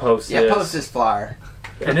you to post Yeah, this, post this flyer.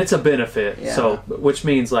 and it's a benefit. Yeah. So, which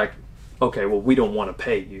means like, okay, well, we don't want to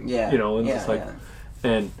pay you. Yeah, you know, and yeah, it's like,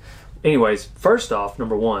 yeah. and anyways, first off,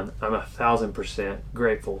 number one, I'm 1,000%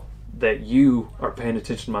 grateful that you are paying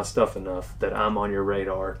attention to my stuff enough that I'm on your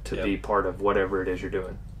radar to Yep. be part of whatever it is you're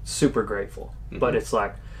doing. Super grateful. Mm-hmm. But it's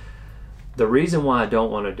like, the reason why I don't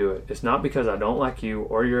want to do it is not because I don't like you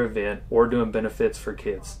or your event or doing benefits for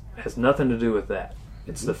kids. It has nothing to do with that.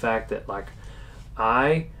 It's the fact that, like,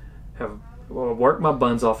 I have worked my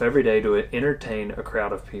buns off every day to entertain a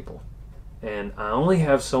crowd of people. And I only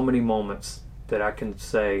have so many moments that I can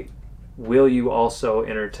say, will you also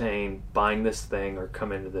entertain buying this thing or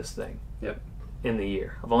come into this thing? Yep. In the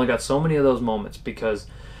year. I've only got so many of those moments, because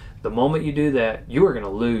the moment you do that, you are going to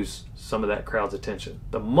lose some of that crowd's attention.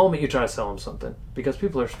 The moment you try to sell them something, because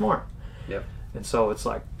people are smart. Yep. And so it's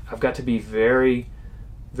like, I've got to be very,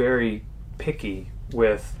 very picky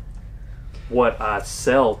with what I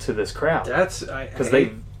sell to this crowd That's because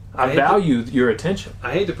I I hate value your attention.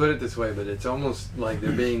 I hate to put it this way, but it's almost like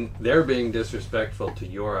they're being disrespectful to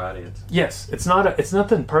your audience. Yes, it's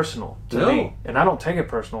nothing personal to No. me, and I don't take it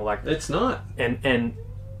personal. Like, It's not. and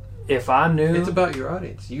if I knew It's about your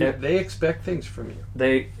audience. If- They expect things from you.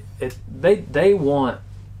 they want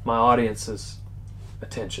my audience's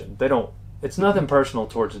attention. They don't. It's nothing personal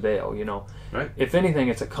towards Dale. You know, Right. if anything,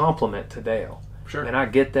 it's a compliment to Dale. Sure. And I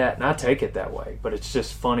get that, and I take it that way. But it's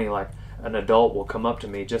just funny, like an adult will come up to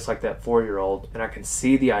me, just like that 4-year-old, and I can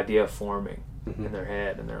see the idea forming in their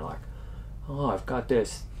head, and they're like, "Oh, I've got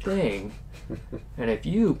this thing, and if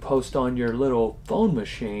you post on your little phone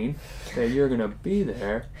machine that you're gonna be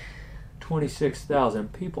there,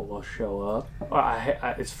 26,000 people will show up."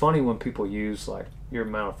 It's funny when people use like your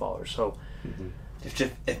amount of followers, so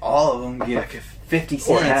If all of them give 50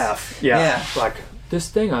 cents. or half, Yeah. like this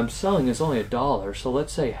thing I'm selling is only $1, so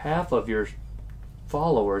let's say half of your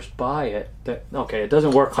followers buy it. It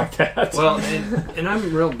doesn't work like that. Well, and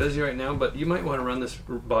I'm real busy right now, but you might want to run this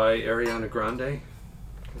by Ariana Grande.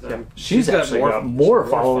 'Cause yeah, she's actually got more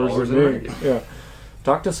followers than I me. do. Yeah,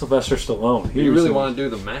 talk to Sylvester Stallone. You really want to do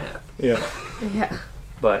the math. Yeah. Yeah.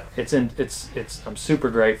 But I'm super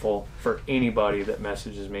grateful for anybody that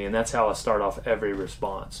messages me, and that's how I start off every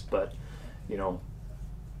response. But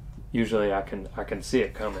usually I can see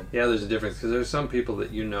it coming. Yeah, there's a difference because there's some people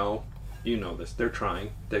that you know this. They're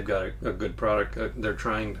trying. They've got a good product. They're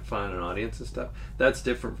trying to find an audience and stuff. That's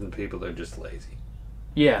different from people that are just lazy.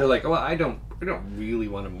 Yeah, They're like, well, I don't really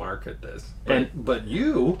want to market this, but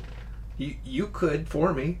you could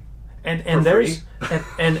for me. and for there's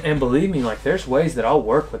and believe me, like there's ways that I'll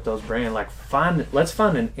work with those brands. Like let's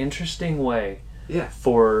find an interesting way Yeah.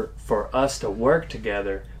 for us to work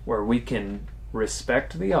together where we can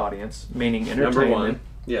respect the audience, meaning entertainment. Number one,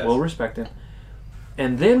 yes. We'll respect them.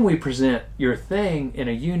 And then we present your thing in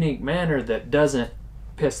a unique manner that doesn't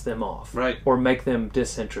piss them off. Right. Or make them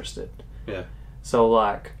disinterested. Yeah. So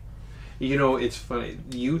like, It's funny.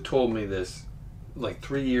 You told me this like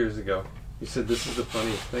 3 years ago. You said this is the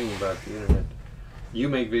funniest thing about the internet. You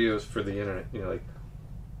make videos for the internet. Like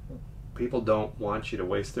people don't want you to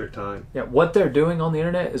waste their time. yeah, what they're doing on the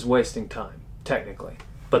internet is wasting time, technically.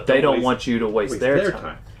 But they don't want you to waste their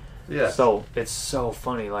time. Yeah. So it's so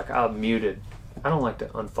funny. Like I don't like to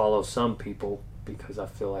unfollow some people because I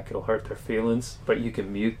feel like it'll hurt their feelings, but you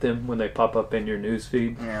can mute them when they pop up in your news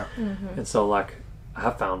feed. Yeah. And so like I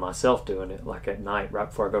found myself doing it like at night right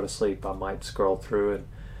before I go to sleep. I might scroll through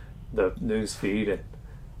the news feed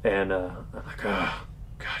and I'm like, oh,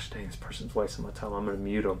 gosh dang, this person's wasting my time. I'm going to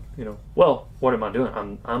mute them. Well, what am I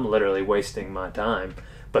doing? I'm literally wasting my time.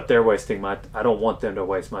 But they're wasting I don't want them to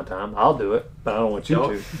waste my time. I'll do it, but I don't want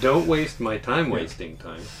you Don't waste my time wasting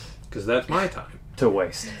time, because that's my time to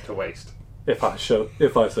waste. to waste. If I so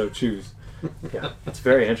choose. Yeah, it's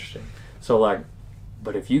very interesting. So like,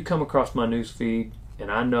 but if you come across my news feed and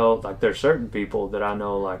I know like there's certain people that I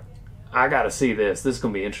know like I got to see this. This is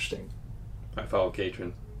gonna be interesting. I follow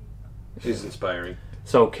Katrin. She's inspiring.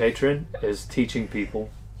 So Katrin is teaching people.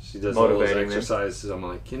 She does all those Motivating them. exercises. I'm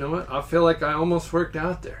like, you know what? I feel like I almost worked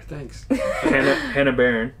out there. Thanks. Hannah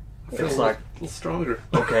Barron. I feel It's a like, little stronger.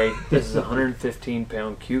 okay, this is a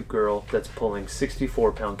 115-pound cute girl that's pulling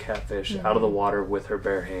 64-pound catfish out of the water with her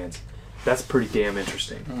bare hands. That's pretty damn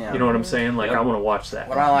interesting. Yeah. You know what I'm saying? Like, Yep. I want to watch that.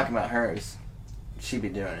 What I like about her is she be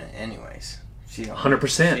doing it anyways. She don't.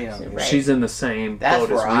 100%. She don't- Right. She's in the same That's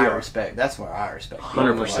boat as where we I are. respect. That's where I respect.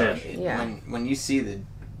 100%. Like, Yeah. When you see the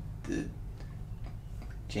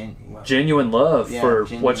Genuine love Yeah, for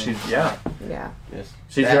genuine. what she's. Yeah, Yeah. just,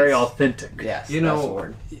 she's very that's- authentic. Yes, You that's the know,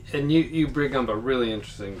 word. and you bring up a really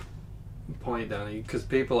interesting point, Donnie, because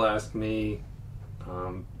people ask me,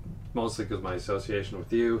 mostly because my association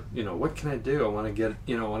with you, what can I do? I want to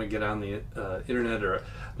get on the internet, or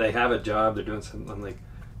they have a job, they're doing something. I'm like,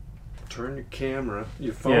 turn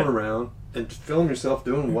your phone Yeah. around, and just film yourself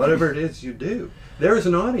doing whatever it is you do. There is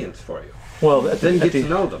an audience for you. Well, Then get to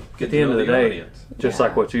know them. Get at the to end know of the the day, audience. just Yeah.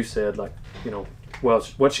 like what you said, like, well,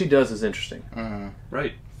 what she does is interesting.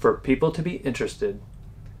 Right. For people to be interested,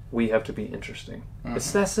 we have to be interesting. It's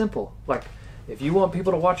that simple. Like, if you want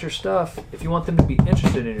people to watch your stuff, if you want them to be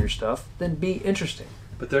interested in your stuff, then be interesting.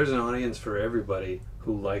 But there's an audience for everybody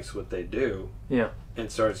who likes what they do Yeah.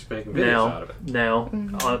 and starts making videos out of it. Now,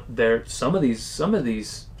 there some of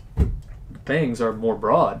these things are more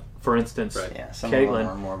broad. For instance, Right. Yeah, some of them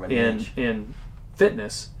are more of a Caitlin niche. in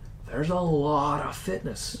fitness, there's a lot of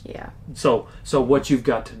fitness. Yeah. So what you've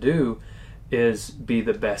got to do is be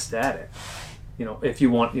the best at it. If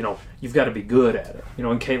you want, you've got to be good at it.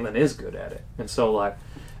 And Caitlin is good at it. And so like,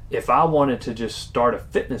 if I wanted to just start a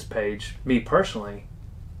fitness page, me personally,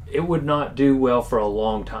 it would not do well for a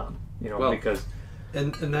long time, Well, because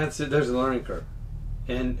and that's it. There's a learning curve,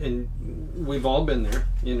 and we've all been there.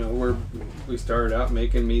 We started out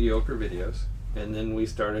making mediocre videos, and then we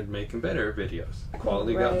started making better videos. The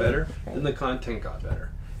quality got Right. better, then the content got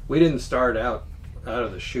better. We didn't start out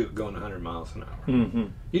of the chute going 100 miles an hour. mm-hmm.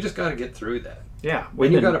 You just got to get through that. Yeah,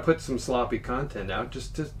 When you got to put some sloppy content out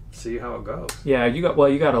just to see how it goes. Yeah, you got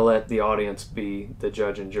to let the audience be the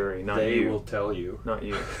judge and jury, not They you. will tell you. Not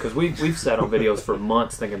you, because we've sat on videos for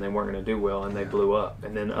months thinking they weren't going to do well, and they blew up.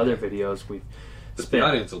 And then other videos But the spent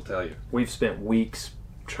audience will tell you. we've spent weeks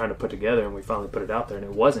trying to put together, and we finally put it out there, and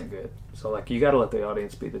it wasn't good. So like, you got to let the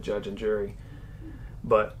audience be the judge and jury.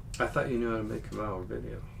 But I thought you knew how to make a viral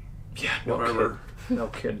video. yeah, no Whatever. kidding, no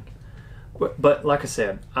kidding. But like I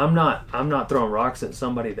said, I'm not throwing rocks at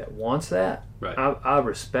somebody that wants that. Right. I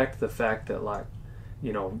respect the fact that, like,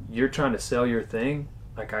 you're trying to sell your thing.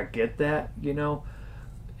 Like, I get that,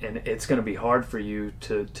 and it's going to be hard for you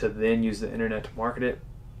to then use the internet to market it.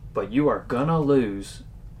 But you are gonna lose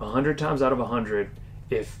 100 times out of 100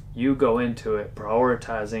 if you go into it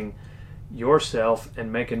prioritizing yourself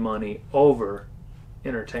and making money over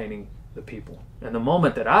entertaining the people. And the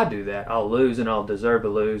moment that I do that, I'll lose, and I'll deserve to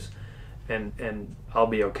lose, and I'll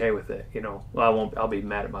be okay with it. I'll be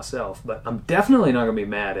mad at myself, but I'm definitely not gonna be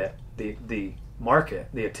mad at the market,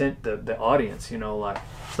 the audience. Like,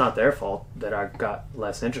 it's not their fault that I got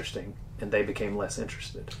less interesting and they became less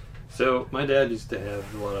interested. So my dad used to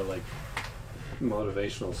have a lot of like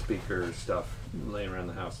motivational speaker stuff laying around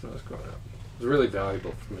the house when I was growing up. It was really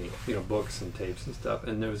valuable for me, books and tapes and stuff.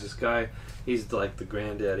 And there was this guy, he's like the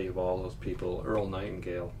granddaddy of all those people, Earl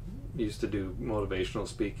Nightingale. He used to do motivational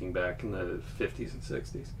speaking back in the 50s and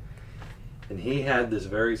 60s. And he had this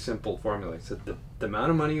very simple formula. He said the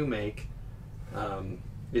amount of money you make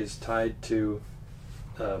is tied to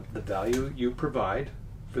the value you provide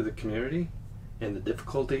for the community and the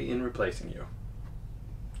difficulty in replacing you.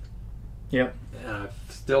 Yep. And I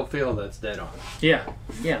still feel that's dead on. Yeah.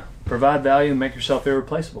 Provide value and make yourself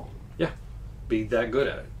irreplaceable. Be that good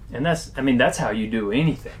at it. And that's how you do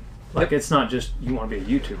anything. Like, it's not just you want to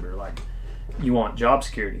be a YouTuber. Like, you want job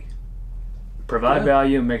security. Provide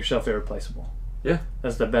value and make yourself irreplaceable. Yeah.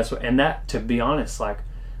 That's the best way. And that, to be honest, like,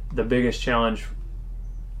 the biggest challenge,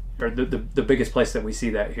 or the biggest place that we see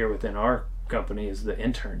that here within our company is the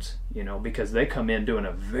interns, because they come in doing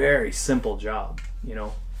a very simple job,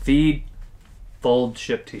 feed, fold,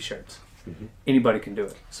 ship t-shirts. Mm-hmm. Anybody can do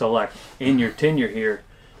it. So, like, in your tenure here,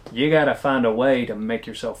 you got to find a way to make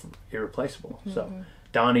yourself irreplaceable. Mm-hmm. So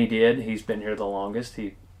Donnie did. He's been here the longest.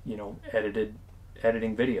 He,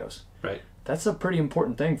 editing videos. Right. That's a pretty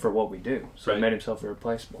important thing for what we do. So Right. he made himself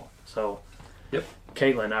irreplaceable. So Yep.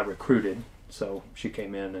 Caitlin, I recruited. So she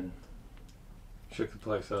came in, and Shook the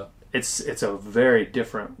place up. it's a very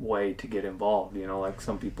different way to get involved. Like,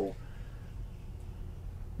 some people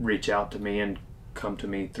reach out to me and come to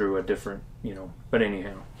me through a different, but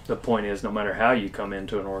anyhow, the point is, no matter how you come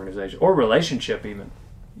into an organization or relationship, even,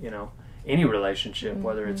 any relationship,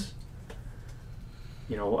 whether it's,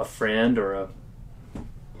 a friend or a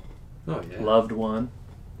Oh yeah. loved one.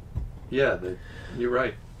 Yeah, you're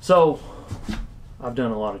right. So I've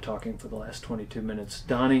done a lot of talking for the last 22 minutes.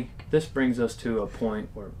 Donnie, this brings us to a point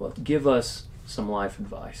where, well, give us some life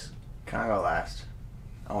advice. Can I go last?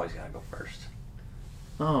 I always gotta go first.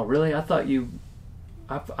 Oh, really? I thought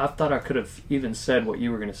I could have even said what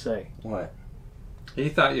you were going to say. What? He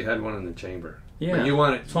thought you had one in the chamber. Yeah. But you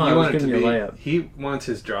want it. That's why You I was want it to giving be. you a layup. He wants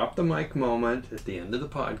his drop the mic moment at the end of the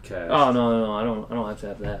podcast. Oh, no, I don't have to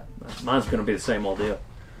have that. Mine's going to be the same old deal.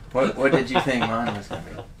 What did you think mine was gonna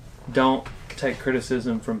be? Don't take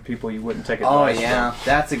criticism from people you wouldn't take Oh advice yeah, from.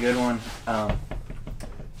 that's a good one.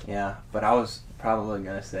 Yeah, but I was probably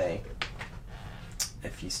gonna say,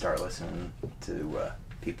 if you start listening to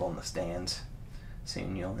people in the stands,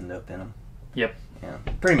 soon you'll end up in them. Yep. Yeah,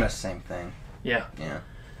 pretty much the same thing. Yeah. Yeah.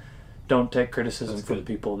 Don't take criticism That's from the good.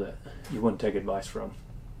 people that you wouldn't take advice from.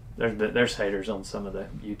 There's haters on some of the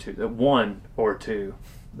YouTube. One or two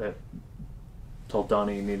that told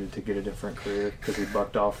Donnie he needed to get a different career because he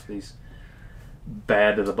bucked off these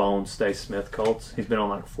bad to the bone Stay Smith colts. He's been on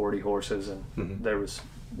like 40 horses, and Mhm.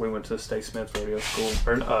 we went to Stay Smith rodeo school,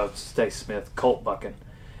 or Stay Smith colt bucking.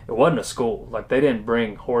 It wasn't a school. Like, they didn't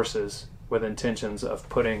bring horses with intentions of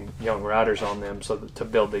putting young riders on them to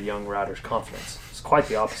build the young riders' confidence. It's quite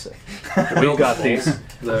the opposite. We've got these.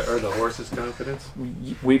 the horse's confidence.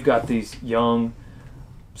 We've got these young,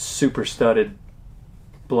 super studded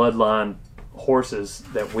bloodline horses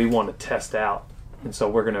that we want to test out, and so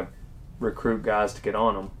we're going to recruit guys to get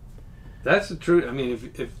on them. That's the truth. I mean,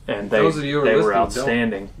 if and those of you who are they were listening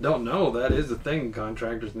outstanding. don't know, that is the thing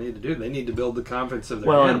contractors need to do. They need to build the confidence of their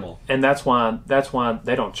Well, animal. and that's why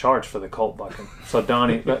they don't charge for the colt bucking. So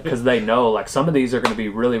Donnie, because they know like some of these are going to be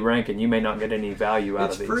really rank, and you may not get any value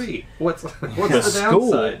out It's of these. free. What's The the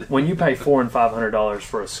school, downside? when you pay $400 and $500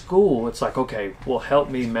 for a school, it's like, okay, well,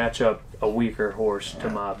 help me match up a weaker horse to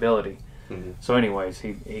my ability. Mhm. So, anyways,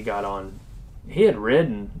 he got on. He had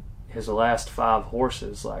ridden his last 5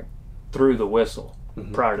 horses like through the whistle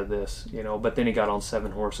prior to this, but then he got on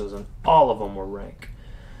 7 horses, and all of them were rank.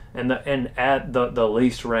 And at the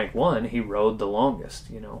least rank one, he rode the longest,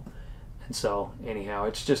 And so, anyhow,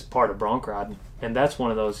 it's just part of bronc riding. And that's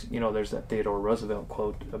one of those, there's that Theodore Roosevelt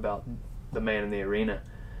quote about the man in the arena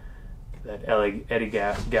that Eddie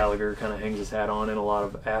Gallagher kind of hangs his hat on in a lot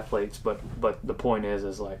of athletes. But the point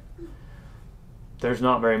is like, there's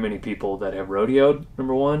not very many people that have rodeoed,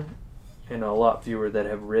 number one, and a lot fewer that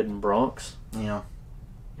have ridden broncs. Yeah.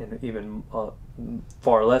 And even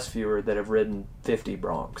far less fewer that have ridden 50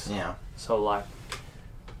 broncs. Yeah. So, like,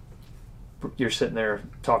 you're sitting there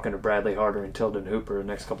talking to Bradley Harder and Tilden Hooper the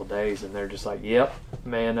next couple of days, and they're just like, yep,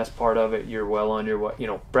 man, that's part of it. You're well on your way.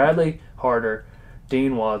 Bradley Harder,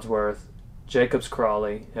 Dean Wadsworth, Jacobs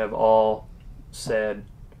Crawley have all said,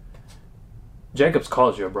 Jacobs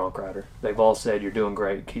calls you a bronc rider. They've all said, you're doing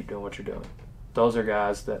great, keep doing what you're doing. Those are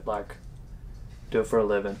guys that, like, do it for a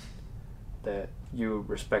living, that you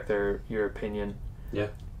respect your opinion. Yeah.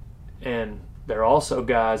 And they're also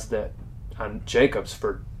guys that, on Jacobs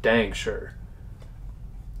for dang sure,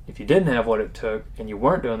 if you didn't have what it took and you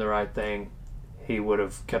weren't doing the right thing, he would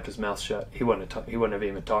have kept his mouth shut. He wouldn't have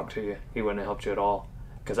even talked to you. He wouldn't have helped you at all.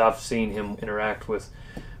 Because I've seen him interact with,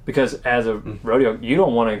 because as a rodeo, you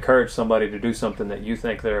don't want to encourage somebody to do something that you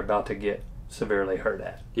think they're about to get severely hurt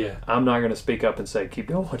at. Yeah. I'm not going to speak up and say, keep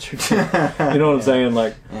doing what you're doing. You know what I'm saying?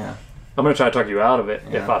 Like, Yeah. I'm going to try to talk you out of it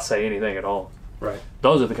if Yeah. I say anything at all. Right.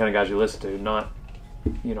 Those are the kind of guys you listen to, not,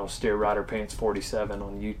 Steer Rider Pants 47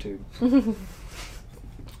 on YouTube.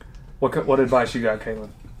 What advice you got, Caitlin?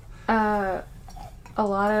 A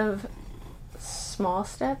lot of small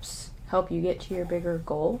steps help you get to your bigger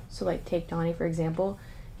goal. So, like, take Donnie, for example.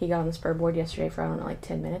 He got on the spur board yesterday for,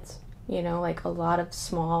 10 minutes. Like, a lot of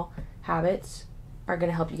small habits are going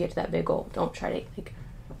to help you get to that big goal. Don't try to,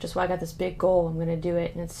 just I got this big goal, I'm going to do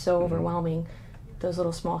it, and it's so overwhelming. Those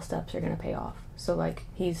little small steps are going to pay off. So, like,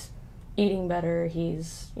 he's eating better,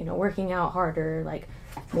 he's, working out harder, like,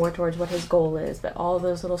 more towards what his goal is. But all of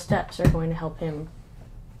those little steps are going to help him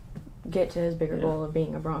get to his bigger goal of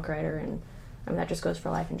being a bronc rider, and that just goes for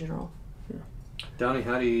life in general. Donnie,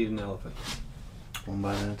 how do you eat an elephant? One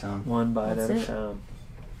bite at a time. One bite That's at a it. time.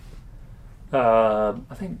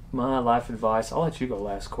 I think my life advice, I'll let you go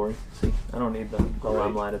last, Corey. See, I don't need the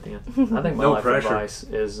limelight at the end. I think my No life pressure. advice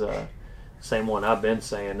is same one I've been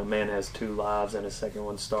saying. A man has 2 lives and his second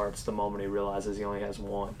one starts the moment he realizes he only has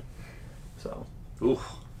one. So, Oof.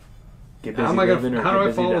 get busy How am I living or how get do I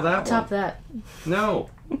busy follow dying. that Top one? that. No.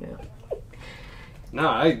 Yeah. No,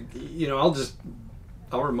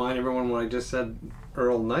 I'll remind everyone what I just said.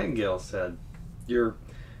 Earl Nightingale said, the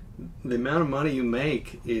amount of money you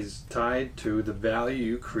make is tied to the value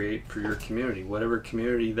you create for your community, whatever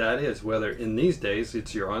community that is. Whether in these days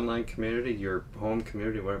it's your online community, your home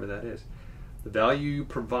community, whatever that is, the value you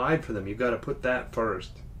provide for them, you've got to put that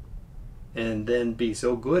first, and then be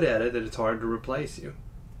so good at it that it's hard to replace you.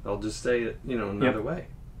 I'll just say it, another way.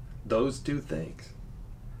 Those 2 things.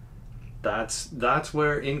 That's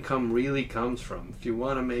where income really comes from. If you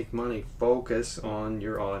want to make money, focus on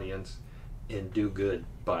your audience and do good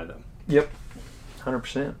by them. Yep,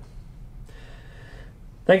 100%.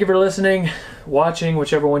 Thank you for listening, watching,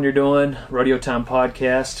 whichever one you're doing. Rodeo Time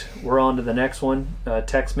Podcast. We're on to the next one.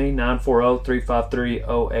 Text me,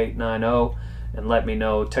 940-353-0890, and let me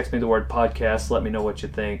know. Text me the word podcast. Let me know what you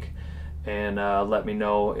think. And let me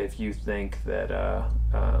know if you think that,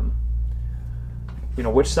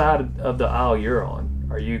 which side of the aisle you're on.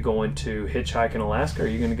 Are you going to hitchhike in Alaska, or are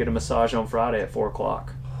you going to get a massage on Friday at 4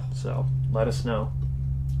 o'clock? So let us know.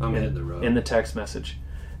 I'm hitting the road. In the text message.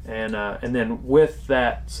 And then with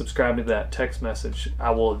that, subscribe to that text message.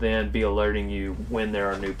 I will then be alerting you when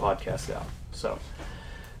there are new podcasts out. So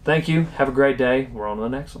thank you. Have a great day. We're on to the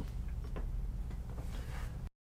next one.